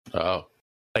 Oh,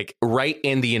 like right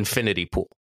in the infinity pool.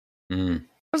 I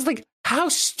was like, How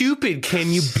stupid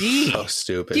can you be? So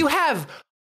stupid. You have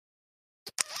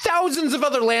thousands of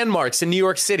other landmarks in New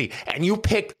York City, and you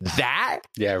pick that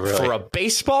really. for a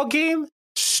baseball game?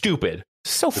 Stupid.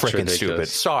 So freaking stupid.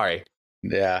 Sorry.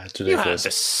 Yeah, it's You have ridiculous.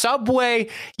 the subway,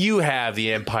 you have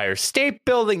the Empire State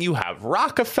Building, you have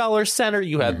Rockefeller Center,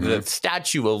 you have the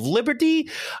Statue of Liberty.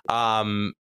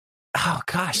 Oh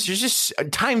gosh, there's just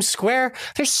Times Square.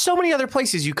 There's so many other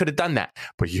places you could have done that,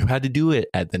 but you had to do it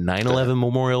at the 9/11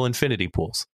 Memorial Infinity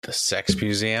Pools. The Sex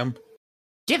Museum.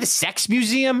 Yeah, the Sex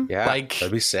Museum. Yeah, like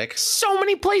that'd be sick. so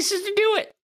many places to do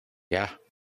it. Yeah.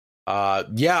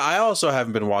 I also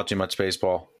haven't been watching much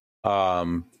baseball.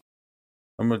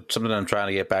 Something I'm trying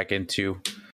to get back into.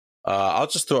 I'll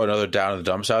just throw another down in the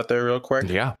dumps out there real quick.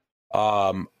 Yeah.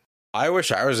 I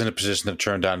wish I was in a position to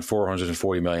turn down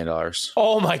 $440 million.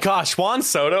 Oh my gosh, Juan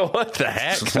Soto. What the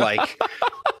heck? Like,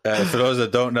 for those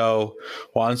that don't know,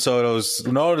 Juan Soto's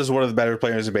known as one of the better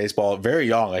players in baseball. Very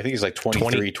young. I think he's like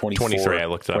 23, 24. 23. I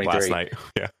looked it up last night.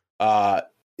 Yeah.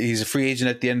 He's a free agent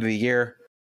at the end of the year.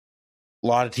 A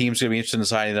lot of teams are going to be interested in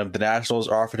signing him. The Nationals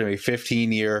offered him a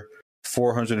 15-year,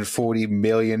 $440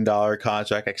 million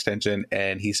contract extension,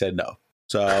 and he said no.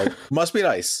 So must be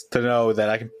nice to know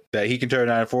that he can turn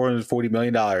down $440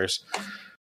 million,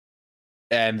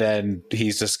 and then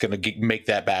he's just going to make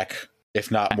that back, if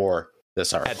not more, this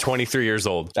summer. At 23 years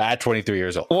old. At 23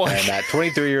 years old. What? And at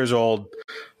 23 years old,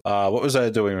 what was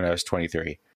I doing when I was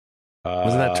 23?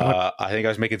 Wasn't that I think I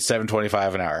was making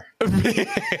 $7.25 an hour.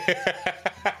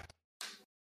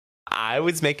 I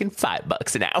was making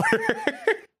 $5 an hour.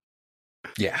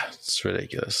 Yeah, it's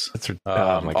ridiculous.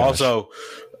 Oh my gosh. Also,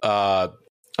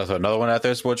 another one out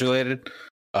there, sports related.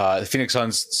 The Phoenix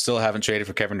Suns still haven't traded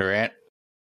for Kevin Durant,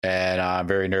 and I'm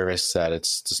very nervous that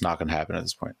it's just not going to happen at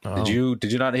this point. Oh.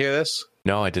 Did you not hear this?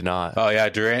 No, I did not. Oh yeah,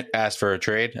 Durant asked for a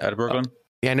trade out of Brooklyn.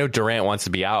 Yeah, I know Durant wants to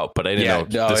be out, but I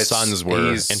didn't know the Suns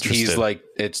were interested. He's like,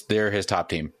 they're his top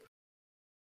team.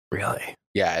 Really?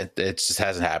 Yeah, it just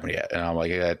hasn't happened yet, and I'm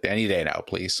like, any day now,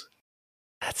 please.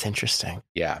 That's interesting.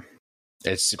 Yeah,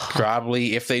 it's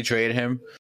probably, if they trade him,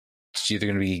 it's either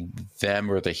going to be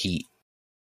them or the Heat.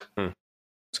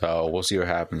 So we'll see what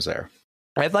happens there.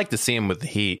 I'd like to see him with the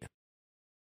Heat.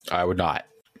 I would not.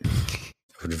 I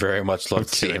would very much love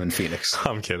to see him in Phoenix.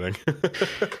 I'm kidding.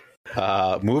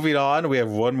 Moving on, we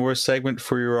have one more segment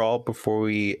for you all before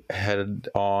we head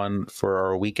on for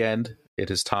our weekend.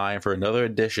 It is time for another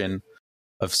edition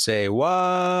of Say What?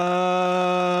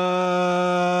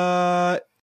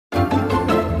 I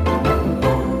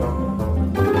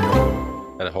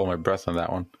had to hold my breath on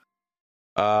that one.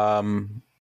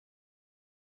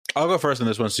 I'll go first on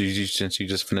this one since you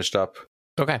just finished up.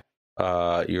 Okay.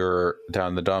 You're down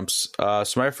in the dumps.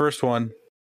 So my first one,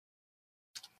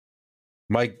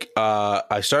 Mike,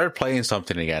 I started playing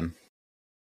something again.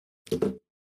 And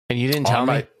you didn't tell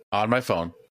me? On my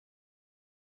phone.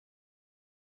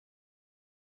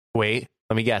 Wait,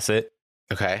 let me guess it.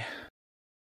 Okay.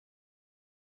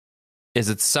 Is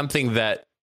it something that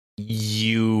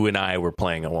you and I were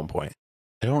playing at one point?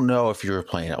 I don't know if you were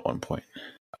playing at one point.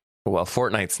 Well,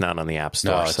 Fortnite's not on the App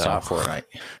Store. No, it's not Fortnite.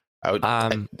 I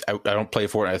don't play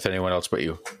Fortnite with anyone else but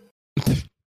you.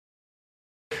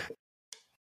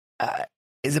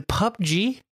 Is it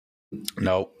PUBG?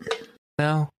 Nope.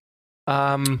 No.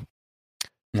 One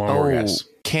more guess.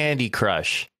 Candy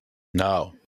Crush.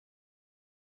 No.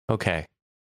 Okay.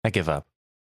 I give up.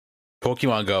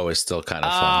 Pokemon Go is still kind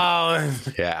of fun.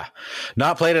 Yeah.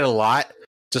 Not played it a lot.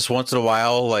 Just once in a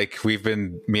while, like me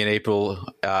and April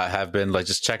have been like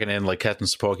just checking in, like catching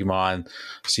some Pokemon,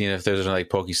 seeing if there's like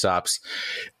Pokestops.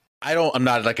 I'm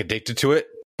not like addicted to it,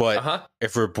 but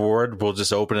if we're bored, we'll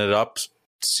just open it up,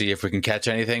 see if we can catch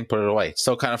anything, put it away. It's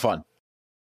still kind of fun.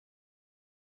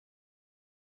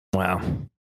 Wow.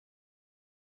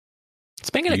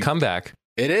 It's making a comeback.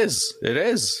 It is. It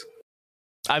is.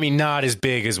 I mean, not as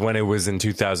big as when it was in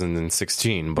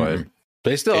 2016, but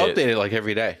they still update it like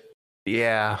every day.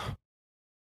 Yeah.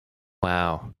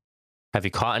 Wow. Have you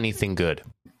caught anything good?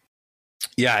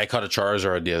 Yeah, I caught a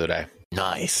Charizard the other day.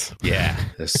 Nice. Yeah.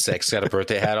 The six got a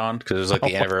birthday hat on because it was like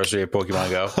the anniversary of Pokemon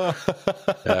Go.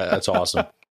 That's awesome.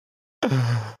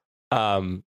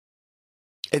 I'm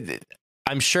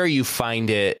sure you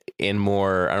find it in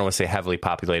more, I don't want to say heavily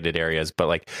populated areas, but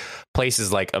like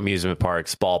places like amusement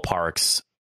parks, ballparks,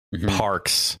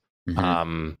 parks,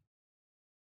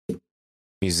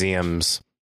 museums.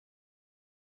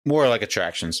 More like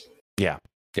attractions. Yeah.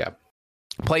 Yeah.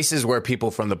 Places where people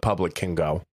from the public can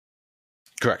go.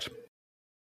 Correct.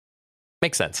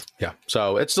 Makes sense. Yeah.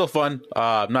 So it's still fun.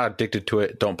 I'm not addicted to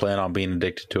it. Don't plan on being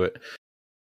addicted to it.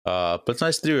 But it's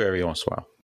nice to do every once in a while.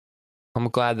 I'm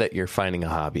glad that you're finding a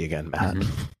hobby again, Matt.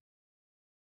 Mm-hmm.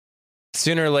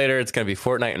 Sooner or later, it's going to be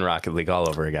Fortnite and Rocket League all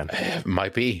over again. It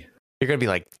might be. You're going to be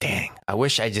like, dang, I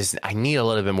wish I need a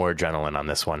little bit more adrenaline on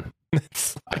this one.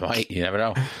 I might. You never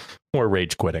know. More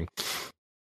rage quitting.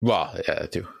 Well, yeah,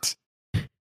 that too.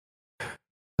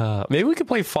 Maybe we could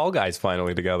play Fall Guys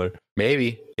finally together.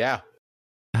 Maybe. Yeah.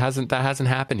 That hasn't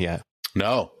happened yet.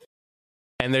 No.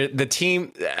 And the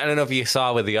team, I don't know if you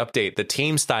saw with the update, the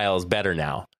team style is better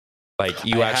now. Like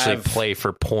you play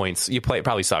for points. You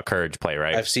probably saw Courage play,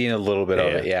 right? I've seen a little bit of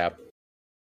it. Yeah.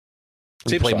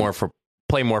 You play more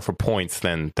for points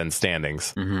than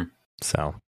standings. Mm-hmm.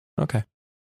 So, okay.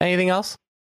 Anything else?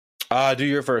 Do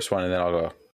your first one and then I'll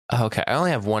go. Okay. I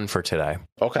only have one for today.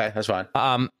 Okay. That's fine.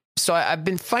 So I've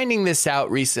been finding this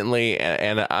out recently,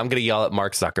 and I'm going to yell at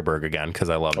Mark Zuckerberg again because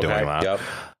I love doing that. Yep.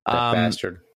 That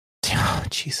bastard.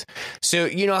 Jeez. So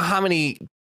you know how many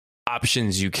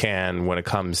options you can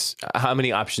how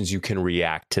many options you can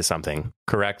react to something,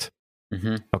 correct?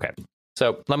 Mm-hmm. Okay.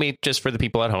 So let me, just for the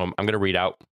people at home, I'm going to read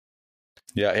out.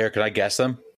 Yeah. Here, can I guess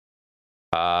them?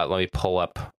 Let me pull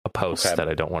up a post that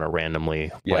I don't want to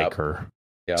randomly like or.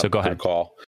 Yeah. So go ahead.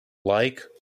 Call. Like.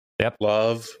 Yep.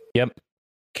 Love. Yep.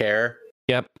 Care.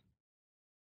 Yep.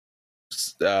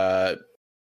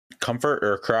 Comfort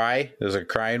or cry. There's a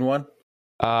crying one.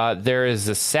 There is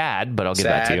a sad, but I'll get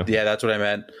back to you. Yeah, that's what I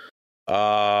meant.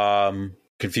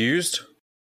 Confused.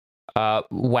 Wow.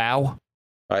 All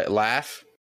right, laugh.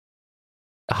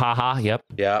 Haha. Yep.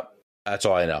 Yep. That's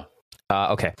all I know.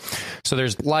 Okay. So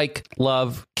there's like,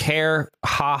 love, care,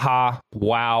 haha,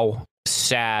 wow,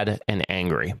 sad, and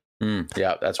angry.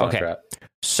 Yeah, that's what I'm at.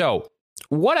 So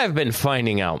what I've been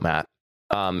finding out, Matt,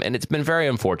 and it's been very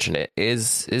unfortunate,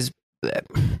 is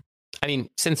I mean,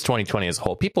 since 2020 as a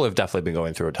whole, people have definitely been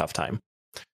going through a tough time.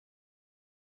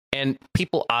 And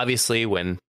people, obviously,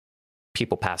 when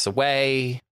people pass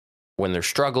away, when they're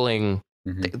struggling,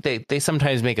 they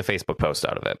sometimes make a Facebook post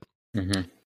out of it. Mm-hmm.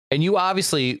 And you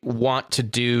obviously want to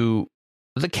do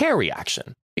the care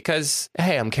reaction because,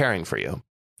 hey, I'm caring for you.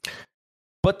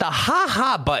 But the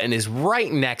ha-ha button is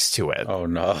right next to it. Oh,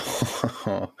 no.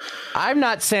 I'm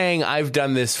not saying I've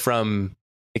done this from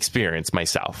experience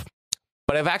myself,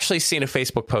 but I've actually seen a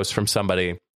Facebook post from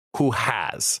somebody who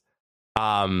has.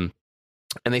 And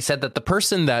they said that the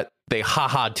person that they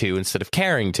ha-ha'd to instead of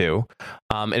caring to,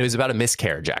 and it was about a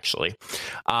miscarriage, actually,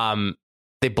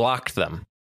 they blocked them.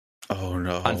 Oh,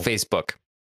 no. On Facebook.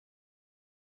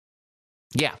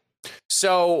 Yeah.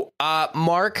 So,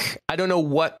 Mark, I don't know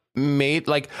what made,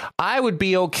 like, I would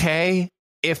be okay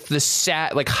if the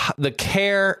sad, like the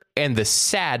care and the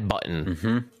sad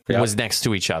button was next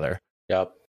to each other.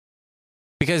 Yep.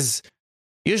 Because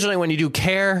usually when you do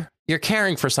care, you're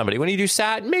caring for somebody. When you do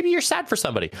sad, maybe you're sad for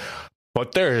somebody.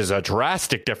 But there is a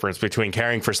drastic difference between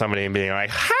caring for somebody and being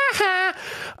like, ha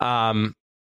ha.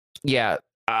 Yeah.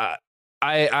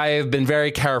 I have been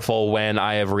very careful when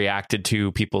I have reacted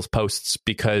to people's posts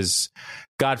because,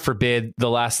 God forbid, the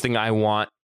last thing I want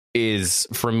is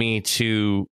for me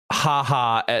to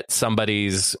ha-ha at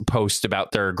somebody's post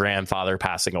about their grandfather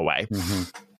passing away. Mm-hmm.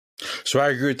 So I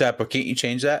agree with that, but can't you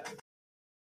change that?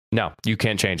 No, you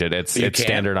can't change it. It's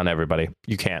standard on everybody.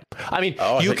 You can't. I mean,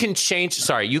 you can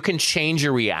change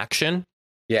your reaction.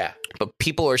 Yeah. But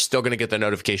people are still going to get the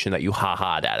notification that you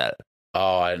ha-ha'd at it.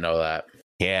 Oh, I didn't know that.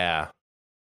 Yeah.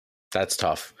 That's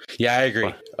tough. Yeah, I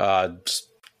agree. Just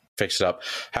fix it up.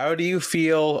 How do you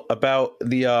feel about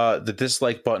the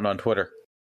dislike button on Twitter?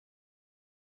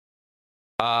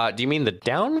 Do you mean the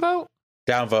downvote?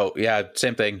 Downvote. Yeah,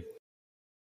 same thing.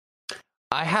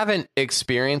 I haven't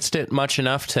experienced it much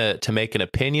enough to make an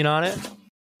opinion on it.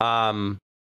 However,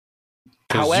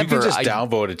 you can just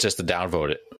downvote it just to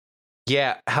downvote it.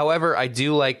 Yeah. However, I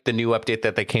do like the new update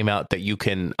that they came out that you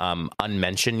can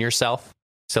unmention yourself.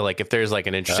 So, like, if there's like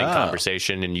an interesting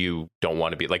conversation and you don't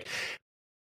want to be like,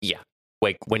 yeah,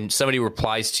 like when somebody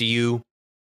replies to you,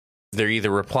 they're either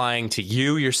replying to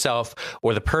you yourself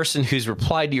or the person who's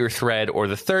replied to your thread or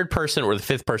the third person or the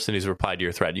fifth person who's replied to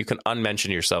your thread. You can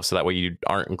unmention yourself so that way you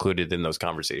aren't included in those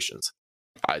conversations.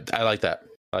 I like that.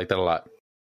 I like that a lot.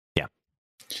 Yeah.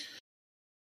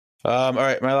 All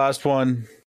right. My last one.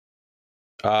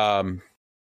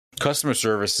 Customer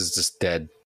service is just dead.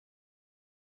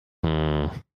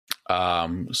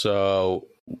 So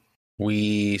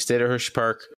we stayed at Hershey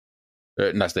Park.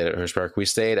 Not stayed at Hershey Park. We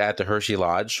stayed at the Hershey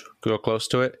Lodge, real close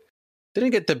to it.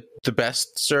 Didn't get the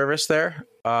best service there.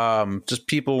 Just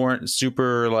people weren't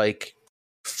super like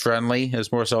friendly. It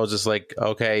was more so just like,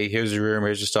 okay, here's your room,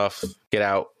 here's your stuff, get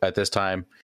out at this time,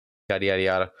 yada yada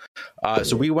yada.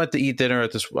 So we went to eat dinner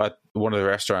at one of the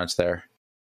restaurants there,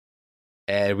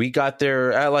 And we got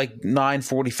there at like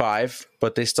 9:45,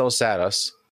 but they still sat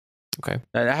us. Okay.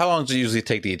 And how long does it usually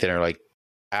take to eat dinner? Like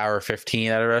hour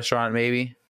 15 at a restaurant,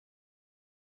 maybe?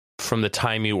 From the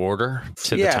time you order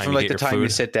to yeah, the time from you like get the your time food? you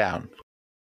sit down.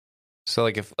 So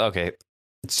like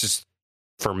it's just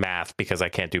for math because I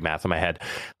can't do math in my head.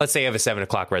 Let's say you have a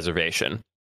 7:00 reservation.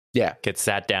 Yeah. Get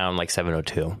sat down like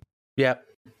 7:02. Yeah.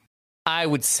 I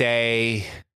would say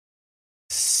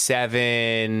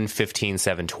 7:15,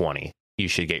 7:20. You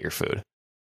should get your food.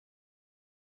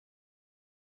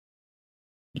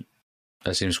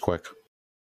 That seems quick.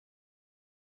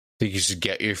 Think you should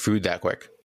get your food that quick?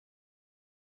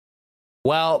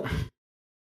 Well,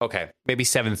 okay, maybe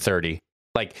 7:30.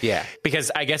 Like, Yeah.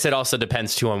 because I guess it also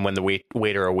depends too on when the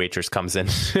waiter or waitress comes in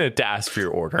to ask for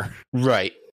your order.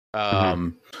 Right.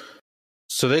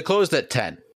 So they closed at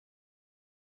 10.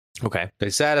 Okay.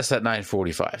 They sat us at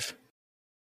 9:45.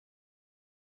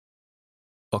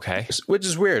 Okay. Which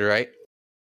is weird, right?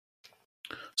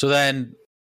 So then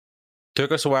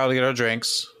took us a while to get our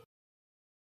drinks.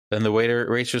 Then the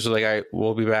waitress was like, "All right,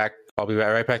 we'll be back. I'll be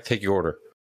right back to take your order."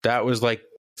 That was like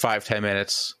 5-10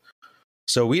 minutes.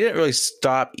 So we didn't really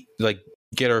stop, like,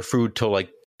 get our food till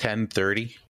like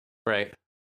 10:30 Right.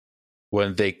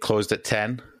 when they closed at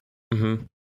 10. Mm-hmm.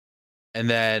 And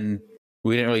then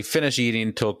we didn't really finish eating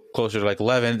until closer to like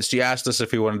 11. She asked us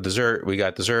if we wanted dessert. We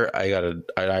got dessert. I got an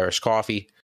Irish coffee.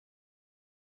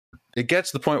 It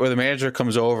gets to the point where the manager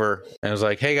comes over and was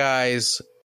like, "Hey guys,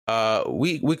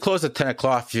 we closed at 10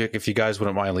 o'clock if you guys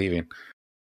wouldn't mind leaving."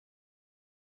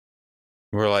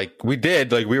 We're like, we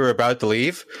did, like we were about to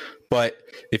leave, but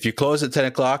if you close at 10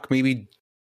 o'clock, maybe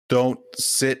don't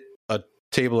sit a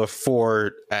table of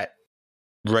 4 at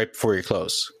right before you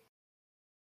close.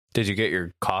 Did you get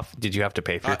your coffee? Did you have to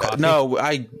pay for your coffee? No,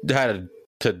 I had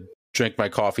to drink my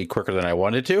coffee quicker than I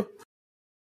wanted to.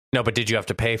 No, but did you have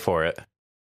to pay for it?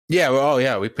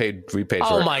 Yeah, we paid for it.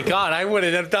 Oh my God, I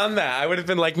wouldn't have done that. I would have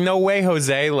been like, no way,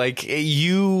 Jose. Like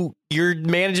your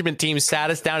management team sat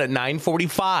us down at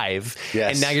 9:45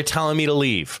 Yes. and now you're telling me to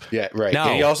leave. Yeah, right. No.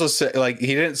 And he also said, like,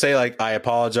 he didn't say like I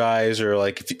apologize or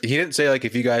like he didn't say like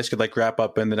if you guys could like wrap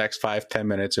up in the next 5-10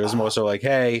 minutes. It was more so like,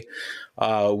 hey,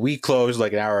 we closed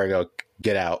like an hour ago.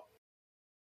 Get out.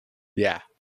 Yeah.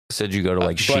 Said you go to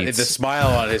like But Sheets. the smile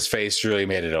on his face really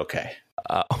made it okay.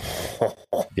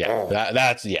 Yeah,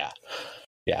 that's yeah.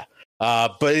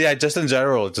 But yeah, just in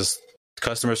general, just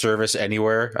customer service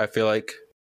anywhere. I feel like,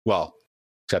 well,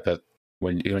 except that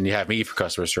when you have me for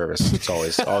customer service, it's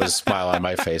always a smile on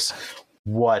my face.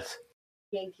 What?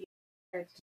 Yankee.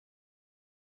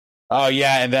 Oh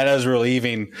yeah, and then as we're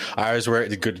leaving, I was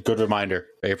wearing good reminder,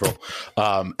 April.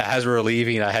 As we're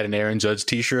leaving, I had an Aaron Judge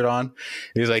T-shirt on.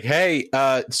 He's like, "Hey,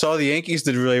 saw the Yankees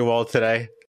did really well today,"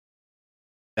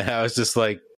 and I was just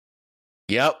like,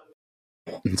 "Yep."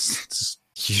 You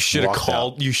should have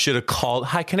called. Out. You should have called.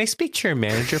 Hi, can I speak to your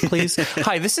manager, please?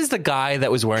 Hi, this is the guy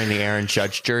that was wearing the Aaron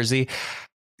Judge jersey.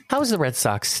 How's the Red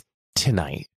Sox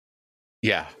tonight?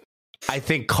 Yeah. I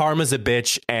think karma's a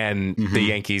bitch, and the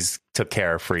Yankees took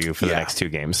care for you for the next 2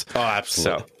 games. Oh,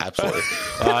 absolutely. Absolutely.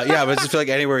 Yeah, but I just feel like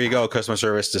anywhere you go, customer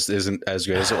service just isn't as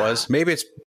good as it was. Maybe it's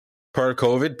part of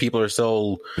COVID. People are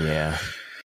still... Yeah.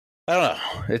 I don't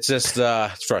know. It's just,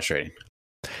 it's frustrating.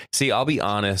 See, I'll be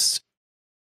honest.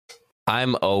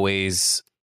 I'm always,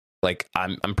 like,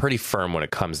 I'm pretty firm when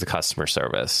it comes to customer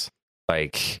service.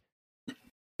 Like,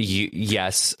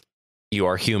 yes, you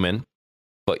are human,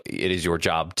 but it is your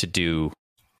job to do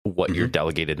what you're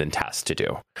delegated and tasked to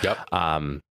do. Yep.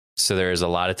 So there's a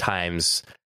lot of times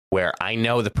where I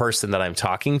know the person that I'm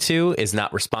talking to is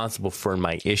not responsible for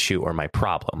my issue or my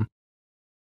problem,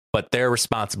 but they're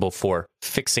responsible for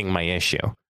fixing my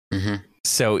issue.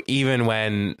 So even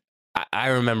when I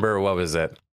remember, what was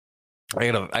it? I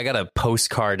got a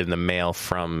postcard in the mail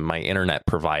from my internet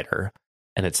provider,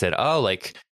 and it said, "Oh,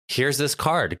 like, here's this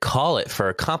card. Call it for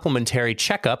a complimentary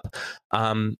checkup,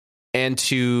 and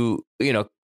to, you know,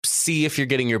 see if you're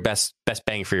getting your best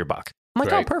bang for your buck." I'm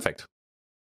like, "Oh, perfect."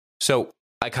 So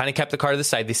I kind of kept the card to the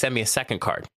side. They sent me a second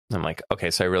card. I'm like,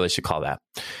 "Okay, so I really should call that."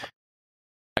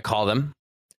 I call them,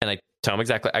 and I tell him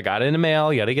exactly, I got it in the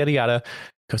mail, yada, yada, yada.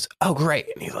 He goes, "Oh, great."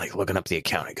 And he's like looking up the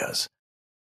account. He goes,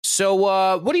 "So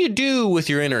what do you do with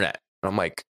your internet?" And I'm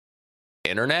like,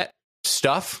 "Internet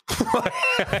stuff?"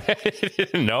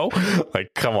 No, like,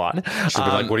 come on. Should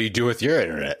be like, what do you do with your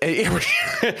internet?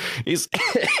 He's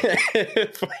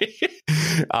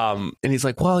and he's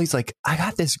like, "Well," he's like, "I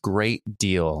got this great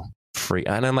deal free."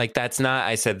 And I'm like,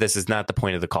 I said, "This is not the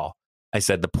point of the call." I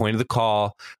said, "The point of the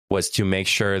call was to make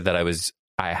sure that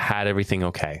I had everything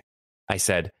okay." I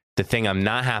said, The thing I'm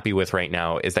not happy with right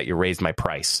now is that you raised my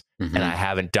price, and I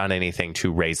haven't done anything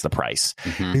to raise the price.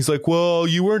 He's like, well,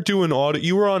 you weren't doing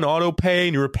you were on auto pay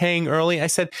and you were paying early. I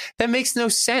said, that makes no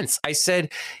sense. I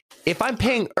said, if I'm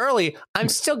paying early, I'm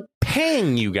still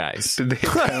paying you guys. Did they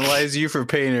penalize you for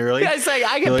paying early? Yeah, it's like,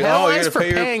 I get penalized for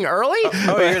paying early?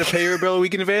 Oh, you're going to pay your bill a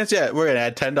week in advance? Yeah, we're going to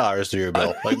add $10 to your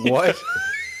bill. Like, what?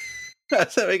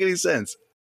 Does that make any sense?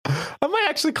 I might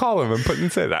actually call him and put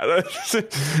and say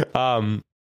that.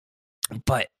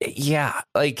 But yeah,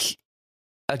 like,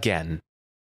 again,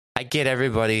 I get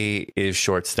everybody is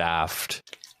short-staffed,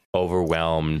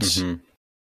 overwhelmed.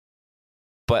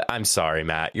 But I'm sorry,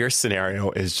 Matt, your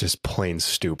scenario is just plain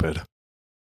stupid.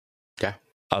 Yeah.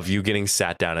 Of you getting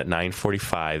sat down at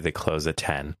 9:45, they close at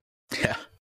 10. Yeah.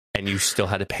 And you still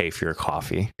had to pay for your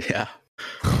coffee. Yeah.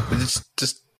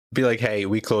 Just be like, hey,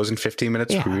 we close in 15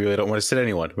 minutes. Yeah. We really don't want to sit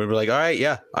anyone. We'd be like, all right,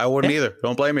 yeah, I wouldn't either.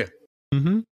 Don't blame you.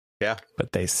 Yeah.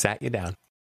 But they sat you down.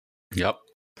 Yep.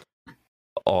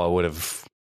 Oh, I would have.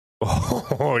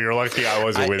 Oh, you're lucky I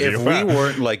wasn't with you. If we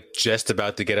weren't like just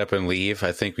about to get up and leave,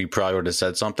 I think we probably would have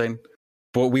said something.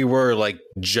 But we were like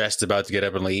just about to get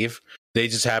up and leave. They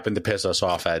just happened to piss us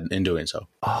off in doing so.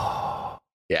 Oh,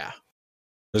 yeah.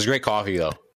 It was great coffee,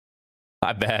 though.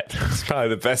 I bet. It's probably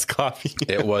the best coffee.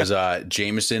 It was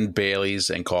Jameson, Bailey's,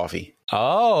 and coffee.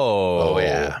 Oh. Oh,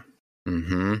 yeah.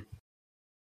 Mm-hmm.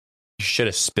 You should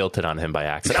have spilt it on him by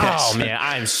accident. Yes. Oh, man,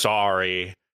 I'm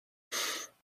sorry.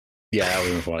 Yeah, that would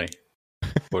have been funny.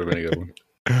 Would have been a good one.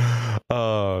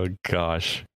 Oh,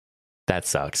 gosh. That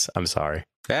sucks. I'm sorry.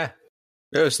 Yeah.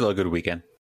 It was still a good weekend.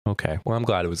 Okay. Well, I'm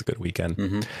glad it was a good weekend.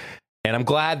 Mm-hmm. And I'm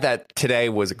glad that today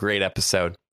was a great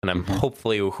episode. And I'm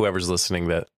hopefully whoever's listening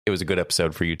that it was a good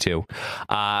episode for you too.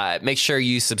 Make sure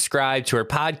you subscribe to our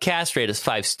podcast, rate us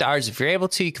 5 stars if you're able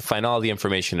to. You can find all the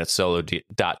information at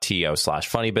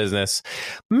solo.to/funnybusiness.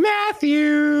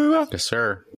 Matthew. Yes,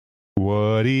 sir.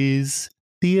 What is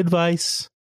the advice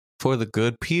for the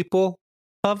good people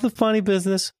of the funny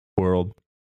business world?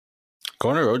 Go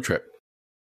on a road trip.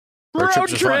 Road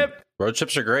trips are trip. fun. Road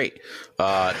trips are great.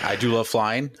 I do love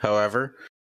flying, however.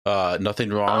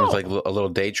 Nothing wrong with like a little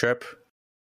day trip.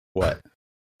 What?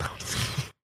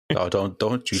 Oh,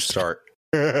 don't you start.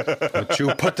 Don't you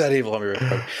put that evil on me.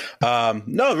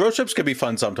 No, road trips can be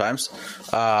fun sometimes.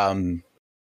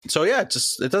 So yeah, it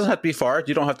doesn't have to be far.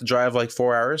 You don't have to drive like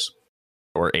 4 hours.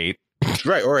 Or 8.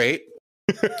 Right, or 8.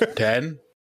 10.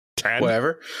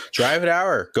 Whatever. Drive an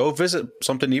hour. Go visit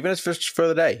something, even if it's for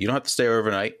the day. You don't have to stay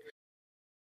overnight.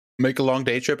 Make a long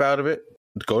day trip out of it.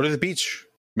 Go to the beach.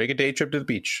 Make a day trip to the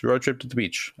beach. Road trip to the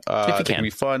beach. It can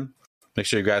be fun. Make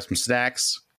sure you grab some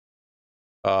snacks.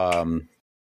 Try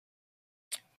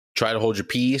to hold your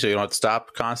pee so you don't have to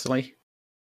stop constantly.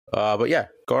 But yeah,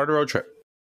 go on a road trip.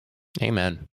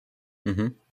 Amen.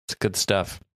 It's good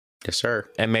stuff. Yes, sir.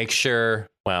 And make sure,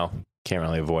 well, can't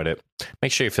really avoid it.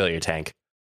 Make sure you fill your tank.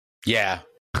 Yeah.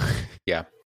 Yeah.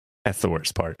 That's the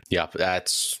worst part. Yeah,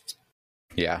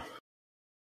 yeah.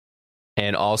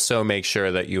 And also make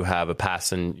sure that you have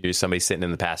somebody sitting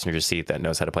in the passenger seat that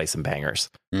knows how to play some bangers.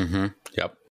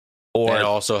 Yep. Or and it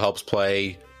also helps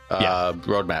play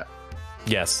roadmap.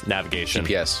 Yes, navigation.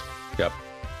 GPS. Yep.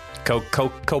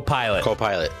 Co-pilot.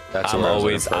 Co-pilot. That's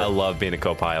I love being a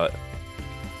co-pilot.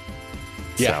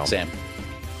 Yeah, Sam.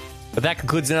 But that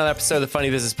concludes another episode of the Funny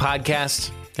Business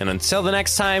Podcast. And until the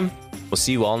next time, we'll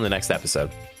see you all in the next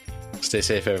episode. Stay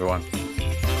safe, everyone.